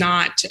does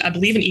not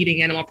believe in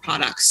eating animal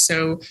products.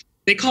 So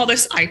they call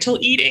this ital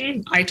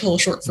eating, ital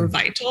short for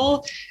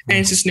vital. And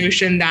it's this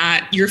notion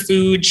that your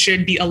food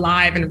should be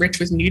alive and rich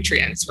with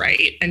nutrients,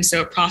 right? And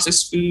so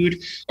processed food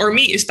or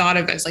meat is thought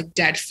of as like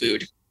dead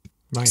food.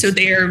 Nice. So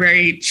they are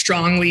very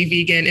strongly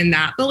vegan in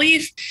that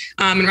belief.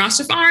 And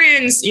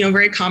Rastafarians,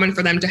 very common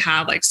for them to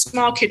have like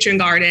small kitchen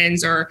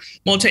gardens or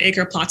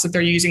multi-acre plots that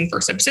they're using for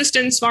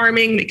subsistence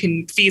farming. They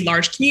can feed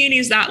large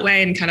communities that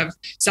way and kind of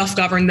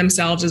self-govern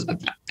themselves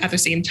at the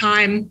same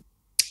time.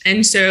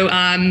 And so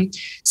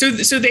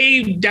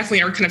they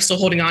definitely are kind of still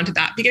holding on to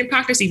that vegan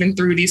practice, even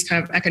through these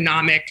kind of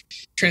economic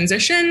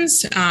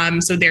transitions.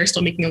 So they're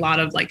still making a lot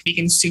of like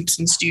vegan soups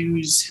and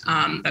stews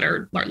that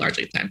are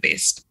largely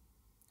plant-based.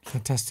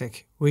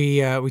 Fantastic.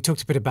 We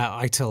talked a bit about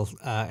ital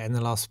in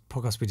the last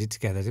podcast we did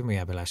together, didn't we,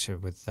 Abhilasha?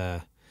 With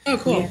oh,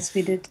 cool. Yes,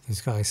 we did.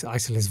 Those guys,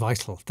 ital is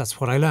vital. That's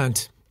what I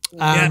learned.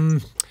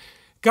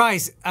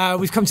 Guys,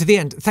 we've come to the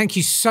end. Thank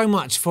you so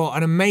much for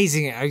an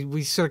amazing...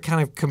 we sort of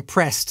kind of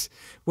compressed,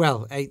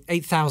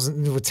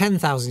 8,000 or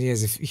 10,000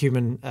 years of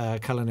human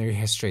culinary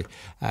history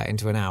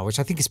into an hour, which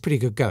I think is pretty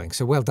good going.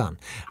 So well done.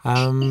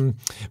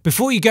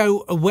 Before you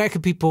go, where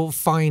can people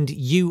find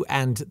you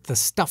and the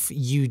stuff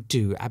you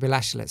do?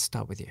 Abhilasha, let's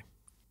start with you.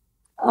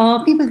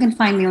 People can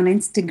find me on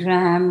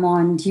Instagram,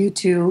 on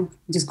YouTube.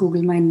 Just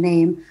Google my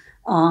name.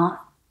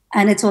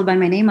 And it's all by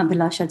my name,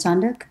 Abhilasha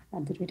Chandak,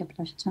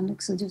 @Abhilasha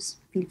Chandak. So just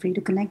feel free to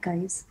connect,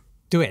 guys.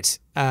 Do it.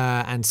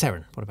 And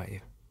Seren, what about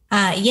you?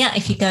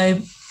 If you go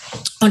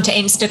onto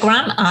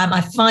Instagram,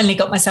 I finally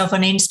got myself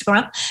on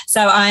Instagram.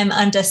 So I'm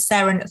under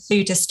Seren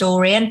Food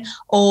Historian,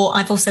 or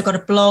I've also got a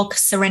blog,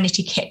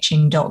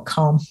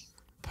 serenitykitchen.com.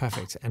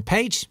 Perfect. And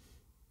Paige?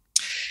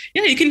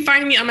 Yeah, you can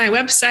find me on my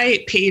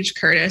website,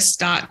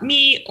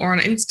 paigecurtis.me, or on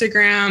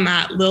Instagram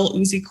at Lil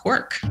Uzi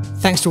Cork.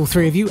 Thanks to all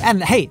three of you.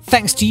 And hey,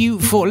 thanks to you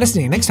for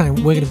listening. Next time,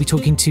 we're going to be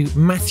talking to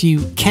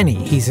Matthew Kenny.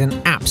 He's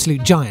an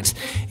absolute giant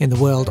in the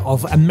world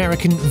of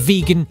American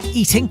vegan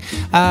eating.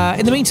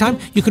 In the meantime,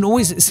 you can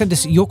always send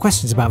us your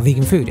questions about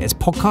vegan food. It's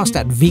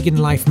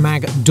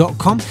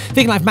podcast@veganlifemag.com.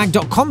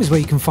 Veganlifemag.com is where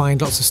you can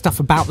find lots of stuff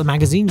about the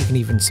magazine. You can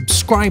even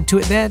subscribe to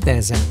it there.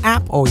 There's an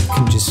app, or you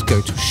can just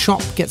go to a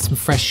shop, get some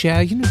fresh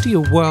air. Do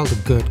your world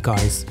of good,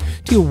 guys.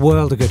 Do your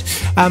world of good.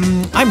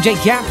 I'm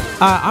Jake Yap.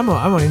 I'm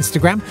on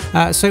Instagram.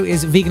 So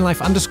is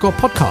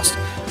veganlife_podcast,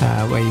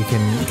 where you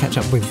can catch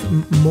up with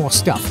more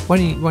stuff. Why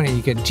don't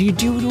you get? Do you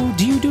do it all?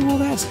 Do you do all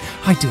that?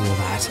 I do all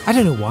that. I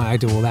don't know why I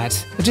do all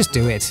that. I just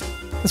do it.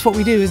 That's what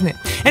we do, isn't it?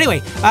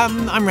 Anyway,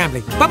 I'm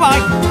rambling. Bye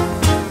bye.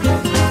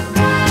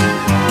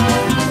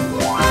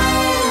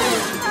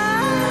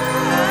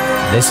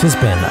 This has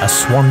been a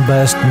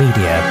Swanburst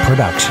Media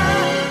production.